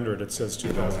 But right under it, it says They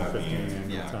don't have the 2015 answer.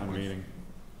 annual Yeah. town meeting.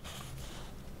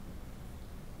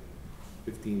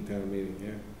 15 town meeting,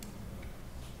 yeah.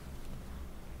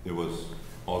 It was,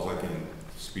 all I can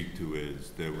speak to is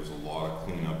there was a lot of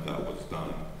cleanup that was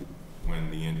done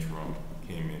when the interim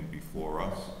came in before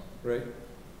us, Right?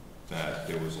 that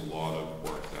there was a lot of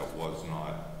work that was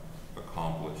not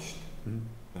accomplished, Mhm.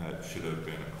 that should have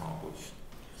been accomplished.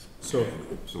 So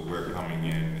So we're coming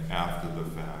in after the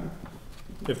fact.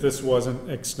 if this wasn't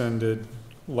extended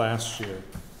last year,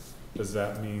 does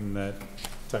that mean that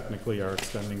technically our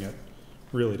extending it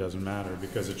really doesn't matter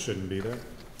because it shouldn't be there?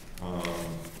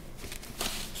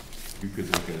 You could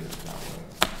look at it that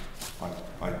way.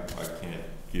 I can't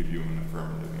give you an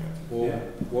affirmative answer. Well,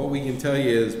 what we can tell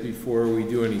you is before we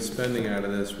do any spending out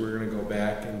of this, we're gonna go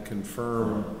back and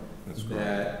confirm That's correct.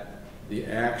 that the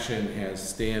action has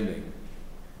standing.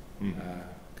 Hmm.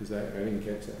 Cause I didn't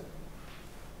catch that.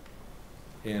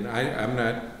 And I'm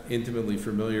not intimately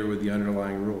familiar with the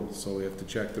underlying rules, so we have to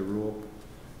check the rule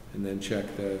and then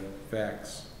check the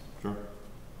facts. Sure.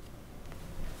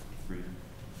 Agreed.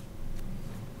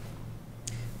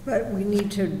 But we need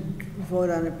to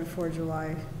vote on it before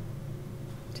July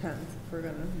 10th. If we're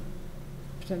gonna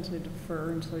potentially defer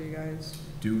until you guys.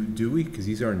 Do we? Because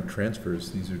these aren't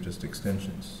transfers, these are just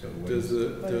extensions, so what Does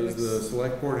is? the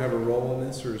select board have a role in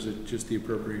this, or is it just the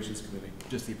appropriations committee?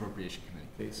 Just the appropriation committee.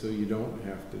 Okay, so you don't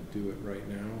have to do it right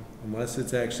now, unless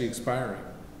it's actually expiring.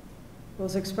 Well,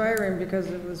 it's expiring because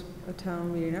it was a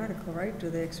town meeting article, right? Do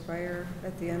they expire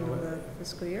at the end of the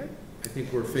fiscal year? I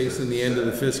think we're facing the end of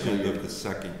the fiscal End year. of the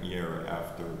second year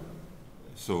after,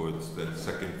 so it's the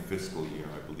second fiscal year,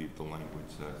 I believe the language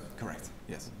says. Correct,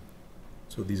 yes,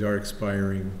 So these are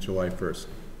expiring July 1st.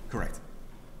 correct.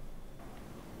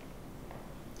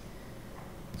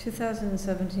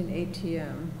 2017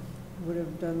 ATM would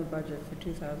have done the budget for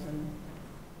 2017,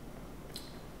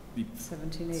 Be-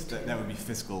 18. That would be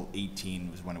fiscal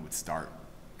 18 was when it would start.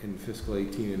 And fiscal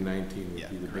 18 and 19 Yeah,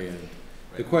 would be the correct. band.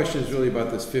 The question is really about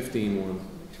this 15 one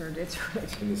Make sure it's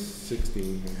right. and this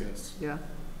 16, I guess. Yeah.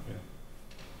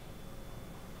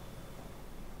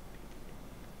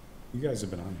 You guys have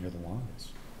been on here the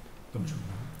longest, don't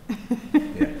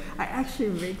you know? I actually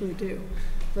vaguely do,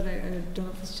 but I don't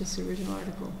know if it's just the original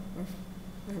article or if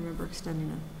I remember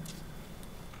extending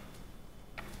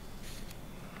it.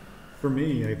 For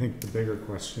me, I think the bigger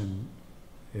question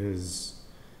is,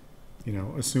 you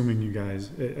know, assuming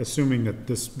that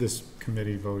this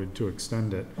committee voted to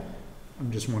extend it,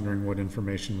 I'm just wondering what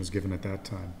information was given at that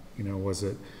time. You know, was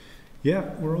it,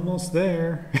 yeah, we're almost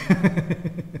there?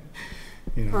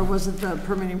 You know, Or was it the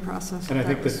permitting process And I that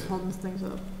think was that- holding things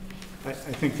up? I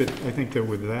think that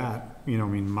with that, you know, I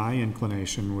mean, my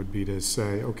inclination would be to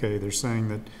say, okay, they're saying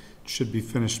that it should be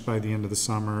finished by the end of the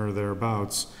summer or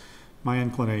thereabouts. My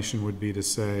inclination would be to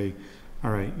say,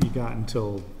 all right, you got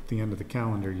until the end of the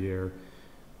calendar year.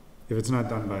 If it's not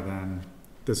done by then,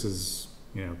 this is,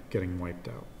 you know, getting wiped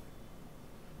out.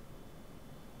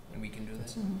 And we can do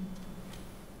this?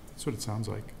 That's what it sounds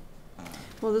like.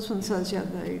 Well, this one says, yeah,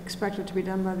 they expect it to be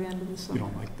done by the end of the You summer.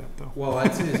 don't like that, though. Well,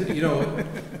 you know,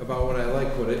 about what I like,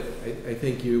 I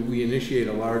think we initiate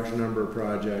a large number of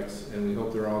projects and we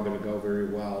hope they're all gonna go very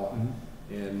well.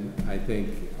 And I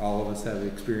think all of us have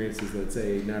experiences that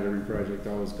say not every project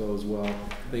always goes well.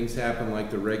 Things happen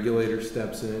like the regulator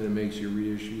steps in and makes you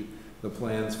reissue the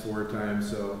plans 4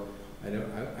 times. So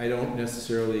I don't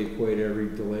necessarily equate every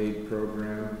delayed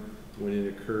program when it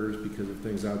occurs because of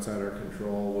things outside our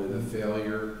control with a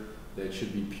failure that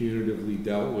should be punitively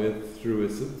dealt with through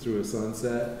a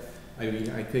sunset. I mean,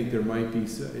 I think there might be,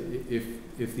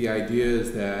 if the idea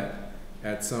is that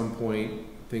at some point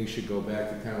things should go back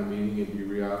to town meeting and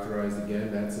be reauthorized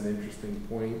again, that's an interesting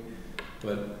point.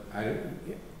 But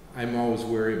I'm always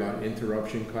wary about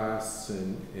interruption costs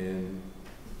and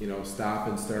you know, stop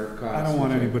and start costs. I don't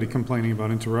want anybody complaining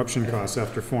about interruption costs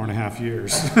after 4.5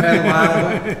 years. I've had a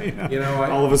lot of it. You know,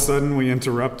 All of a sudden, we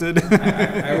interrupted.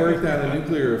 I worked on a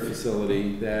nuclear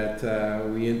facility that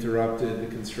we interrupted the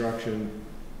construction,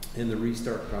 and the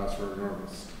restart costs were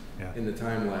enormous. Yeah. And the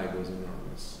time lag was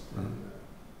enormous.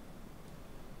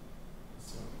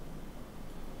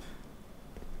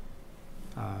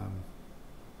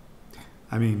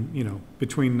 I mean, you know,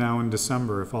 between now and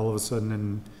December, if all of a sudden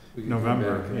in We can come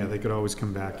November, back yeah, and- they could always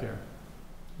come back here.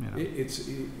 You know.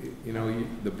 You know,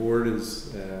 the board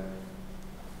is,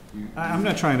 I'm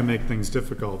not trying to make things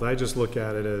difficult. I just look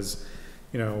at it as,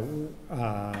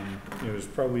 there's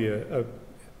probably a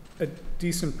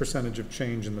decent percentage of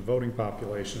change in the voting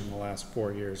population in the last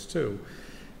 4 years too.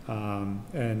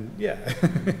 And yeah.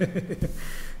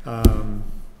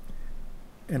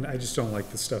 And I just don't like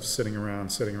the stuff sitting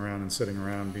around, being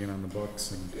on the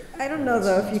books and. I don't know,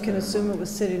 though, if you can assume it was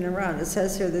sitting around. It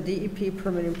says here the DEP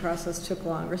permitting process took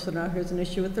longer, so now here's an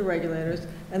issue with the regulators.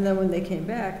 And then when they came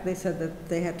back, they said that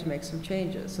they had to make some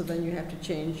changes, so then you have to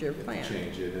change your plan.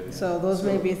 change it. So those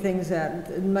may be things that,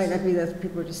 it might not be that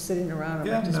people are just sitting around,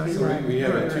 it might just be So that. we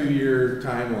have a 2-year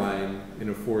timeline in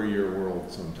a 4-year world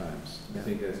sometimes. I Yeah.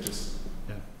 think that's just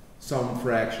Yeah. some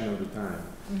fraction of the time.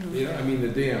 Mhm. You know, I mean, the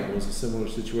dam was a similar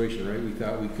situation, right? We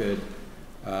thought we could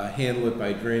handle it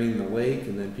by draining the lake,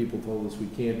 and then people told us we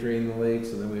can't drain the lake,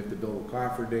 so then we have to build a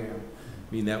cofferdam. I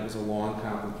mean, that was a long,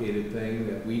 complicated thing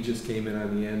that we just came in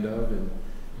on the end of,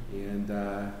 and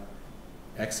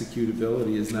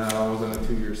executability is not always on a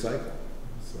 2-year cycle,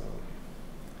 so.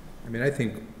 I mean, I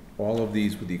think all of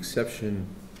these, with the exception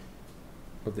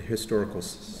of the historical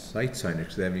site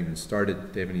signage, they haven't even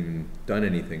started, they haven't even done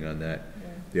anything on that.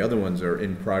 The other ones are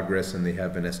in progress and they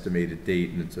have an estimated date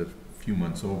and it's a few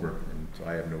months over, and so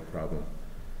I have no problem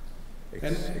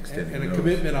extending And a those.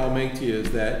 commitment I'll make to you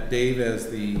is that Dave, as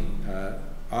the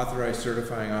authorized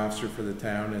certifying officer for the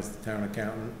town, as the town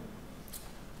accountant,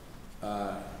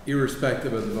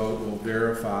 irrespective of the vote, will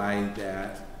verify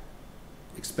that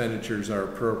expenditures are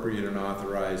appropriate and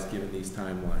authorized given these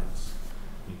timelines.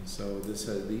 So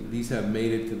these have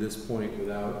made it to this point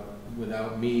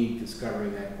without me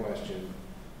discovering that question,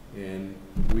 and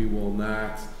we will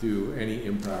not do any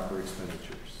improper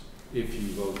expenditures if you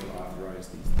vote to authorize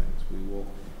these things. We will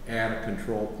add a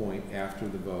control point after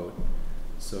the vote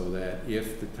so that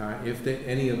if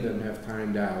any of them have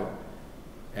timed out,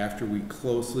 after we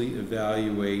closely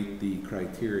evaluate the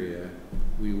criteria,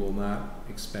 we will not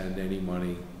expend any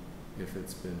money if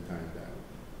it's been timed out.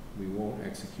 We won't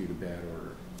execute a bad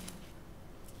order.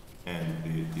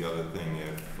 And the other thing,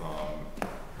 if,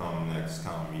 come next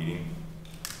town meeting,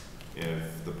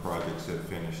 if the projects have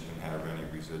finished and have any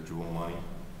residual money,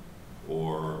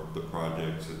 or the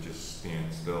projects that just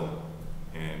stand still,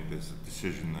 and there's a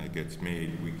decision that gets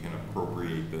made, we can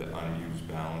appropriate the unused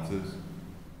balances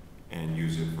and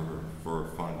use it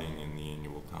for funding in the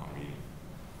annual town meeting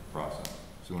process.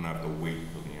 So we don't have to wait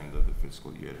till the end of the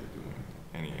fiscal year to do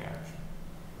any action.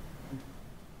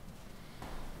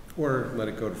 Or let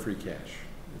it go to free cash.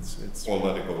 Or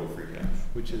let it go to free cash.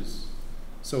 Which is,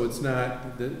 so it's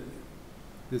not,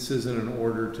 this isn't an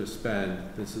order to spend,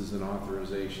 this is an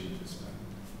authorization to spend.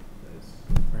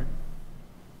 Right.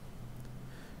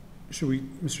 Should we,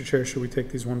 Mr. Chair, should we take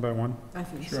these one by one? I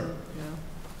think Sure. so, yeah.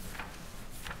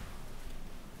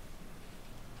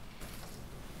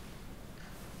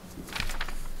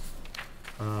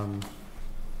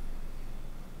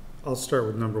 I'll start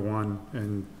with number 1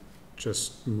 and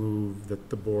just move that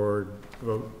the board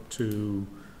vote to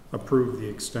approve the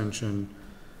extension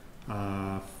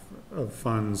of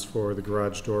funds for the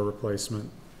garage door replacement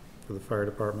for the fire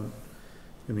department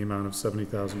in the amount of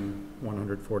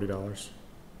 $70,140.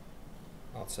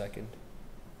 I'll second.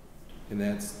 And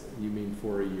that's, you mean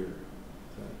for a year?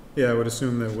 Yeah, I would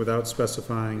assume that without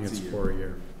specifying, It's a it's year. for a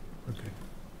year. Okay.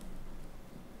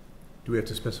 Do we have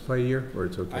to specify a year, or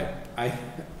it's okay?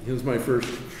 It was my first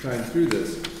time through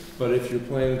this, but if you're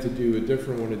planning to do a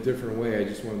different one a different way, I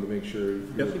just wanted to make sure.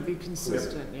 It should be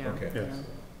consistent, yeah. Okay. Yes.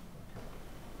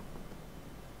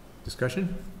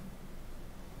 Discussion?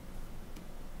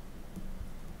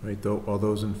 All right, all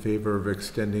those in favor of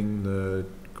extending the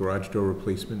garage door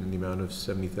replacement in the amount of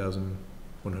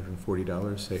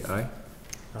 $70,140, say aye.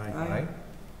 Aye.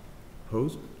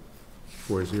 Opposed?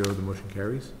 4-0, the motion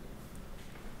carries.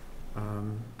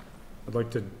 I'd like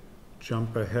to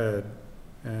jump ahead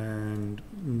and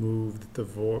move that the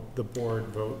board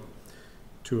vote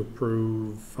to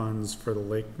approve funds for the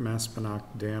Lake Maspinock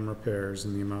Dam repairs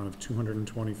in the amount of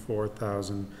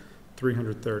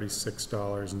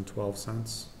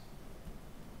 $224,336.12.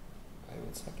 I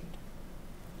would second.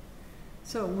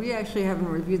 So we actually haven't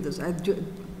reviewed this.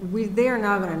 They are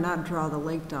now gonna not draw the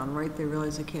lake down, right? They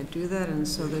realize they can't do that, and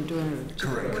so they're doing it a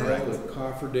different way. Correct. The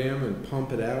cofferdam and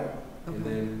pump it out, and Okay.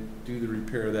 then do the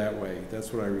repair that way.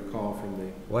 That's what I recall from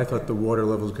the. Well, I thought the water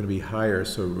level was going to be higher,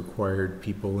 so it required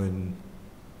people in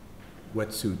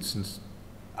wetsuits and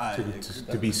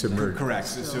to be submerged. Correct.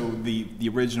 So the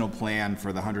original plan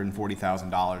for the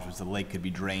 $140,000 was the lake could be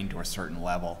drained to a certain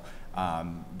level.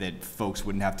 that folks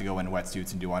wouldn't have to go in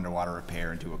wetsuits and do underwater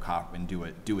repair and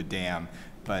do a dam.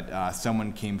 But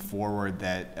someone came forward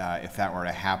that if that were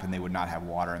to happen, they would not have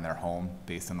water in their home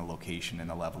based on the location and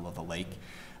the level of the lake.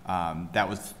 That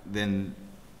was then,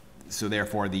 so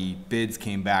therefore the bids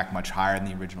came back much higher than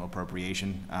the original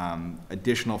appropriation.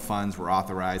 Additional funds were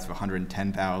authorized for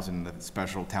 $110,000 in the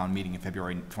special town meeting in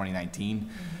February 2019.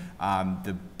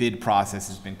 The bid process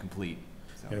has been complete.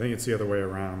 I think it's the other way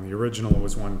around. The original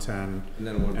was 110. And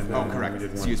then 140. Oh, correct. We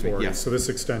did Excuse me, 140. yes. So this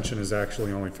extension is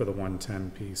actually only for the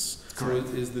 110 piece. So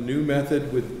is the new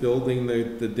method with building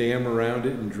the dam around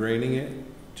it and draining it,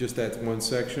 just that one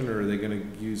section, or are they gonna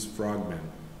use frogmen?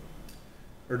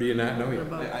 Or do you not know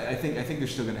yet? I think they're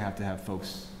still going to have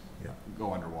folks Yeah.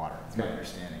 go underwater. That's my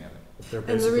understanding of it. They're And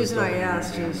the basically reason I building a new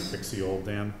asked dam to is- fix the old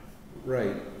dam.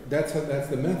 Right, that's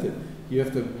the method. You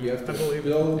have to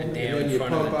build, A and dam then in you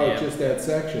front of pump the out dam. just that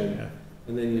section, Yeah.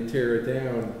 and then you tear it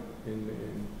down, and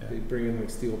they bring in like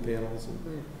steel panels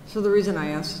and. So the reason I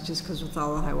asked is just because with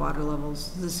all the high water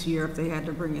levels this year, if they had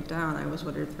to bring it down, I was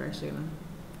wondering if they're actually gonna,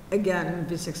 again,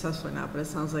 be successful or not, but it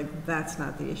sounds like that's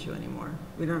not the issue anymore.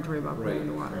 We don't have to worry about bringing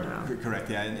the water down. Correct,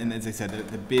 yeah. And as I said,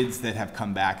 the bids that have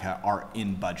come back are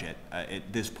in budget.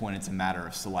 At this point, it's a matter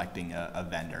of selecting a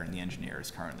vendor, and the engineer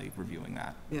is currently reviewing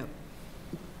that. Yep.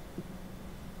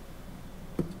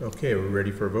 Okay, we're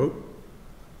ready for a vote?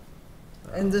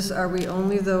 And this, are we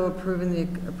only though approving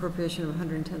the appropriation of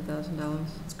 $110,000?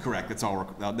 That's correct.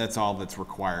 That's all that's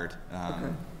required Okay.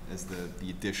 as the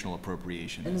additional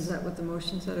appropriation. And is that what the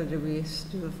motion said, or did we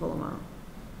do the full amount?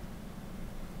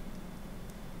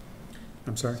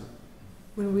 I'm sorry?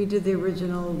 When we did the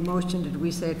original motion, did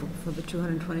we say for the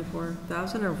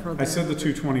 224,000 or for the? I said the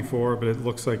 224, but it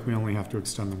looks like we only have to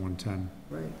extend the 110.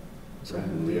 Right. So Right.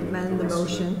 can we Yeah, amend the the rest of it.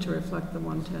 motion to reflect the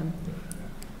 110?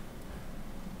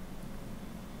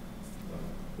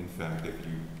 In fact,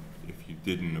 if you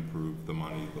didn't approve the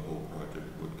money, the whole project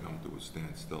would come to a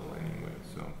standstill anyway,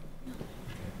 so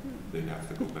they'd have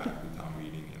to go back to town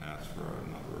meeting and ask for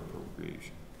another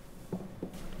appropriation.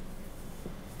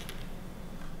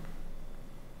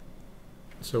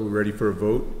 So we're ready for a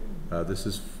vote. This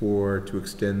is to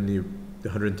extend the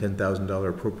 $110,000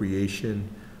 appropriation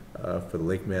for the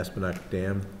Lake Maspinock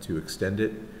Dam, to extend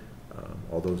it.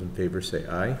 All those in favor say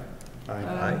aye.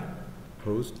 Aye.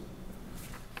 Opposed?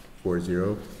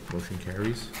 4-0, motion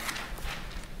carries.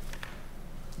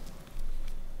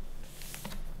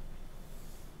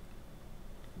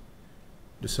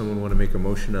 Does someone want to make a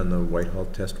motion on the Whitehall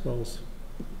test wells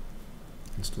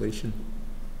installation?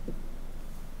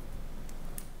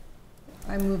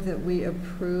 I move that we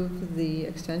approve the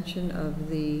extension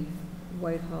of the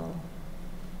Whitehall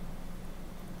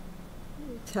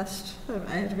test,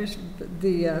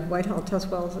 the Whitehall test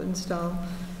wells install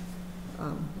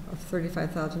of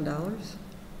 $35,000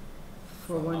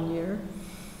 for 1 year.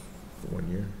 For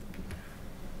 1 year.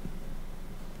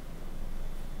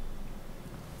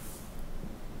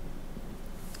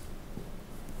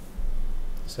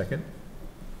 Second?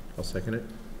 I'll second it.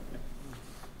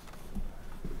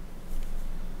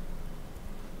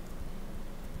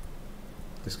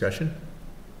 Discussion?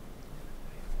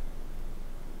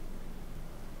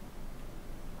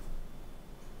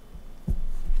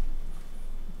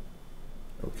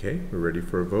 Okay, we're ready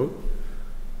for a vote.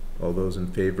 All those in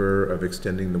favor of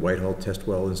extending the Whitehall test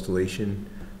well installation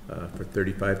for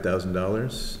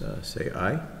 $35,000, say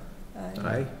aye.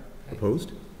 Aye.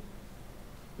 Opposed?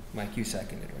 Mike, you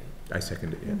seconded, right? I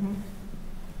second it, yeah.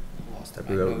 Lost in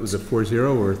my Was notes. it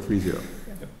 4-0 or 3-0?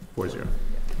 4-0.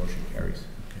 Motion carries.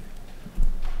 Okay.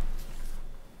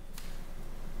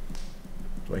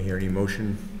 Do I hear any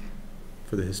motion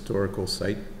for the historical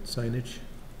site signage?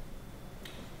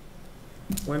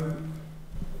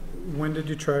 When did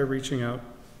you try reaching out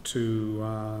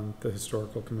to the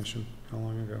Historical Commission? How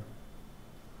long ago?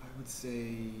 I would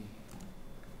say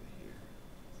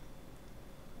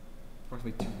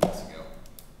approximately 2 weeks ago.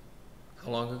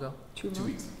 How long ago? 2 months? 2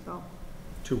 weeks. Oh.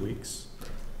 2 weeks?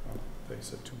 Oh, they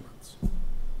said 2 months.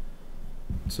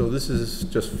 So this is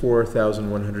just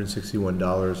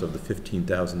 $4,161 of the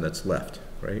 $15,000 that's left,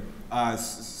 right?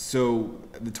 So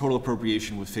the total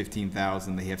appropriation was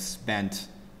 15,000. They have spent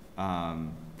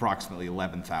approximately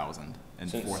 11,000, and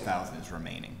Since- 4,000 is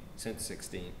remaining. Since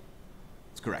 16.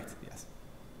 That's correct. Yes.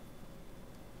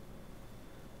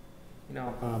 You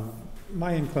know,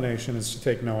 My inclination is to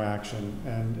take no action,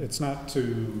 and it's not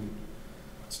to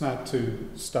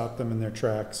stop them in their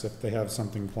tracks if they have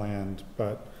something planned,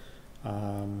 but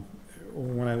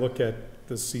when I look at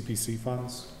the CPC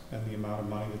funds and the amount of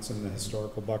money that's in the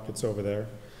historical buckets over there,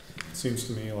 it seems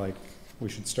to me like we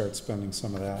should start spending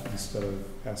some of that instead of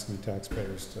asking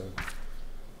taxpayers to,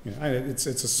 it's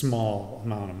a small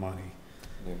amount of money,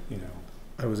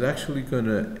 I was actually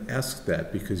gonna ask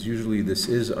that, because usually this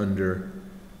is under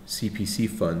CPC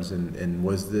funds, and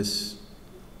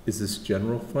is this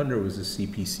general fund, or was this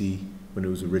CPC when it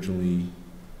was originally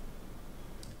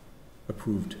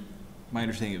approved? My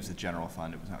understanding, it was the general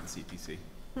fund, it was not the CPC.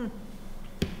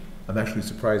 I'm actually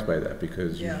surprised by that,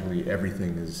 because Yeah. usually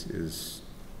everything is,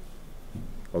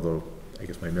 although I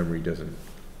guess my memory doesn't,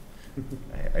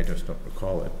 I just don't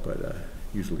recall it, but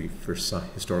usually for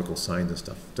historical signs and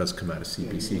stuff, it does come out of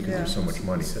CPC, because there's so much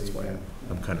money, that's why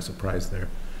I'm kind of surprised there.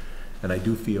 And I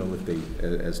do feel if they,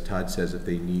 as Todd says, if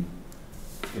they need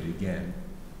it again,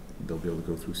 they'll be able to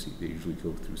go through, they usually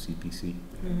go through CPC.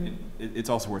 It's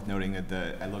also worth noting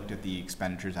that I looked at the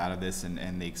expenditures out of this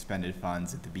and the expended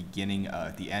funds at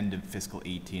the end of fiscal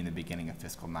 18, the beginning of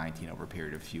fiscal 19, over a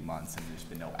period of a few months, and there's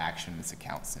been no action in this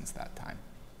account since that time.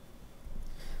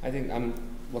 I think I'm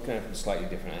looking at it from a slightly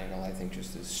different angle. I think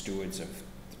just as stewards of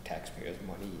the taxpayers'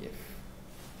 money, if it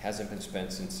hasn't been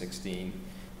spent since 16,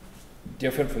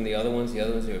 different from the other ones. The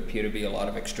other ones, there appear to be a lot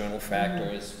of external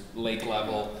factors, lake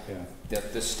level,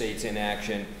 the state's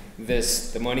inaction.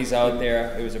 The money's out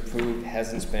there, it was approved,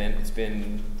 hasn't spent, it's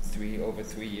been over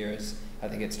 3 years. I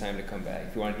think it's time to come back.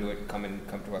 If you want to do it, come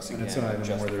to us again. And it's an item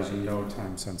where there's justify it. no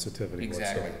time sensitivity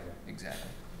whatsoever.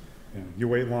 Exactly. You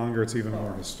wait longer, it's even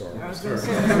more historic. I was gonna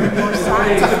say, there's more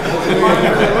signs. The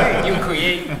longer we wait. You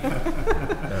create.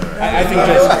 I think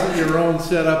just Your own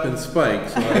setup and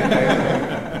spikes.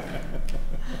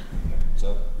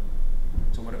 so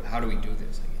how do we do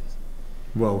this? I guess.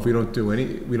 Well, if we don't do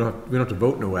we don't have to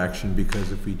vote no action,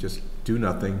 because if we just do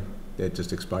nothing, it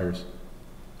just expires.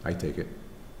 I take it.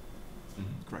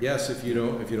 Correct. Yes, if you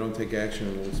don't take action,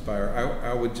 it will expire.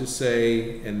 I would just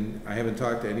say, and I haven't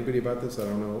talked to anybody about this, I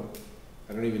don't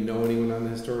even know anyone on the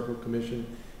Historical Commission.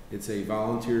 It's a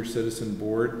volunteer citizen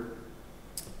board,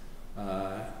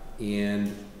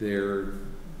 and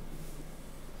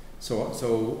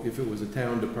so if it was a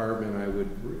town department, I would,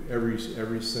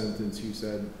 every sentence you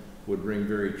said would ring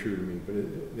very true to me,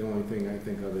 but the only thing I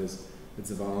think of is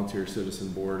it's a volunteer citizen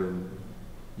board, and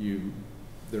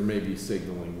there may be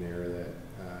signaling there that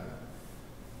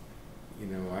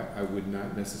I would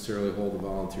not necessarily hold the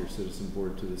volunteer citizen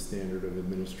board to the standard of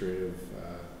administrative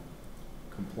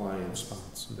compliance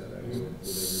that I would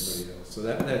with everybody else. So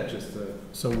that just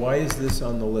So why is this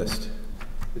on the list?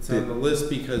 it's on the list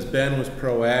because Ben was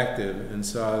proactive and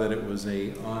saw that it was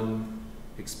a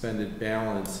unexpended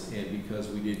balance, and because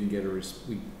we didn't get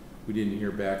we didn't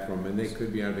hear back from them, and they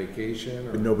could be on vacation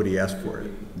or But nobody asked for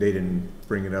it. They didn't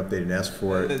bring it up, they didn't ask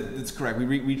for it. That's correct. We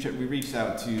reached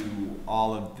out to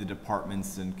all of the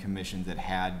departments and commissions that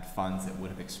had funds that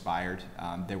would have expired.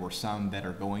 There were some that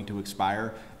are going to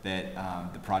expire, that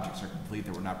the projects are complete,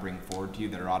 that we're not bringing forward to you,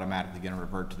 that are automatically going to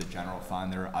revert to the general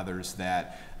fund. There are others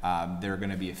that there are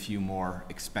going to be a few more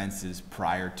expenses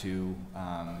prior to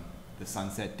the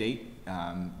sunset date,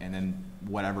 and then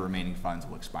whatever remaining funds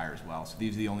will expire as well. So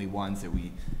these are the only ones that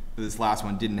for this last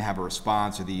one didn't have a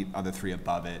response, or the other three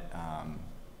above it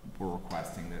were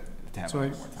requesting to have a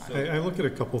little more time. I look at a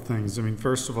couple things. I mean,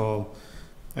 first of all,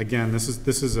 again, this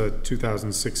is a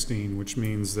 2016, which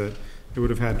means that it would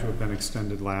have had to have been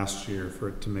extended last year for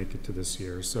it to make it to this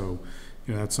year. So,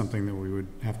 that's something that we would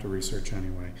have to research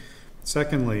anyway.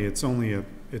 Secondly, it's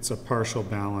a partial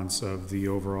balance of the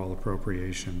overall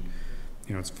appropriation.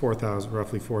 It's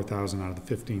roughly 4,000 out of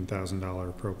the $15,000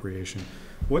 appropriation.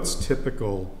 What's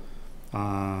typical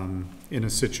in a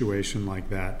situation like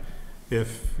that?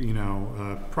 If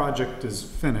a project is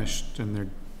finished and they're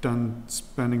done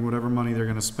spending whatever money they're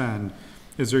going to spend,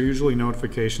 is there usually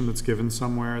notification that's given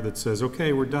somewhere that says,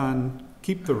 "Okay, we're done.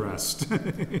 Keep the rest,"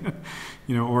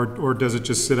 or does it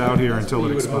just sit out here until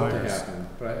it expires?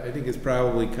 But I think it's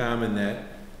probably common that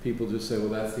people just say, well,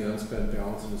 that's the unspent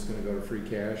balance and it's going to go to free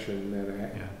cash, and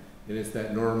it's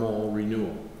that normal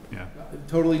renewal. Yeah.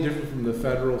 Totally different from the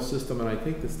federal system, and I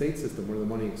think the state system where the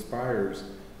money expires,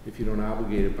 if you don't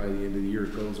obligate it by the end of the year,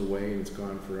 it goes away and it's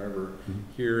gone forever. Mm-hmm.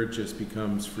 Here it just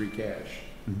becomes free cash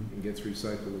and gets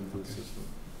recycled into the system.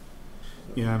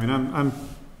 Yeah, I mean, I'm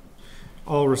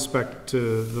all respect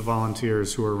to the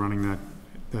volunteers who are running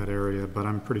that area, but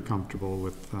I'm pretty comfortable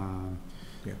with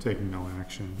taking no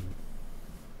action.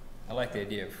 I like the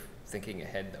idea of thinking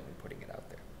ahead, though, and putting it out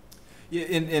there. Yeah,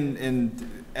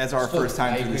 and as our first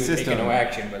time through the system, taking no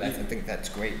action, but I think that's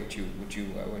great what you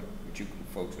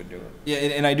folks were doing. Yeah,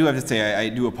 and I do have to say, I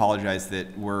do apologize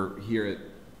that we're here at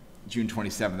June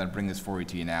 27th, I'll bring this forward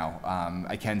to you now.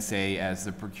 I can say, as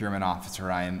the procurement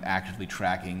officer, I am actively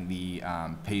tracking the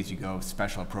pay-as-you-go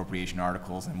special appropriation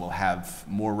articles, and we'll have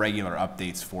more regular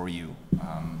updates for you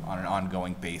on an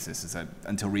ongoing basis.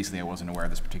 Until recently, I wasn't aware of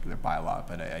this particular bylaw,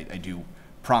 but I do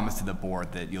promise to the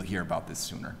board that you'll hear about this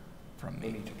sooner from No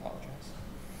me. need to apologize.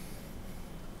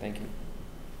 Thank you.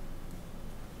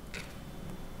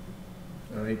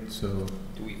 All right, so,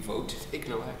 Do we vote to take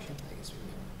no action? I guess we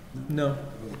no.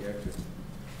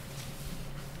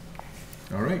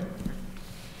 All right.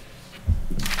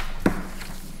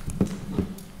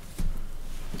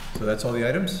 So that's all the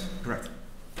items? Correct.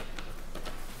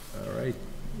 All right.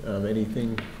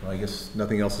 Anything, well, I guess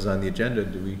nothing else is on the agenda.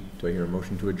 Do I hear a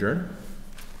motion to adjourn?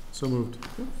 So moved.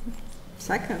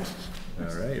 Second.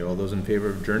 All right, all those in favor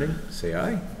of adjourning, say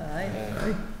aye. Aye.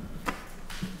 Aye.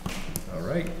 All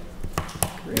right.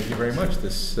 Thank you very much.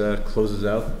 This closes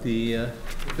out the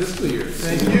Fiscal year.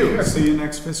 Thank you. See you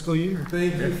next fiscal year.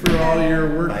 Thank you for all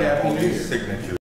your work. Happy New Year. Signature.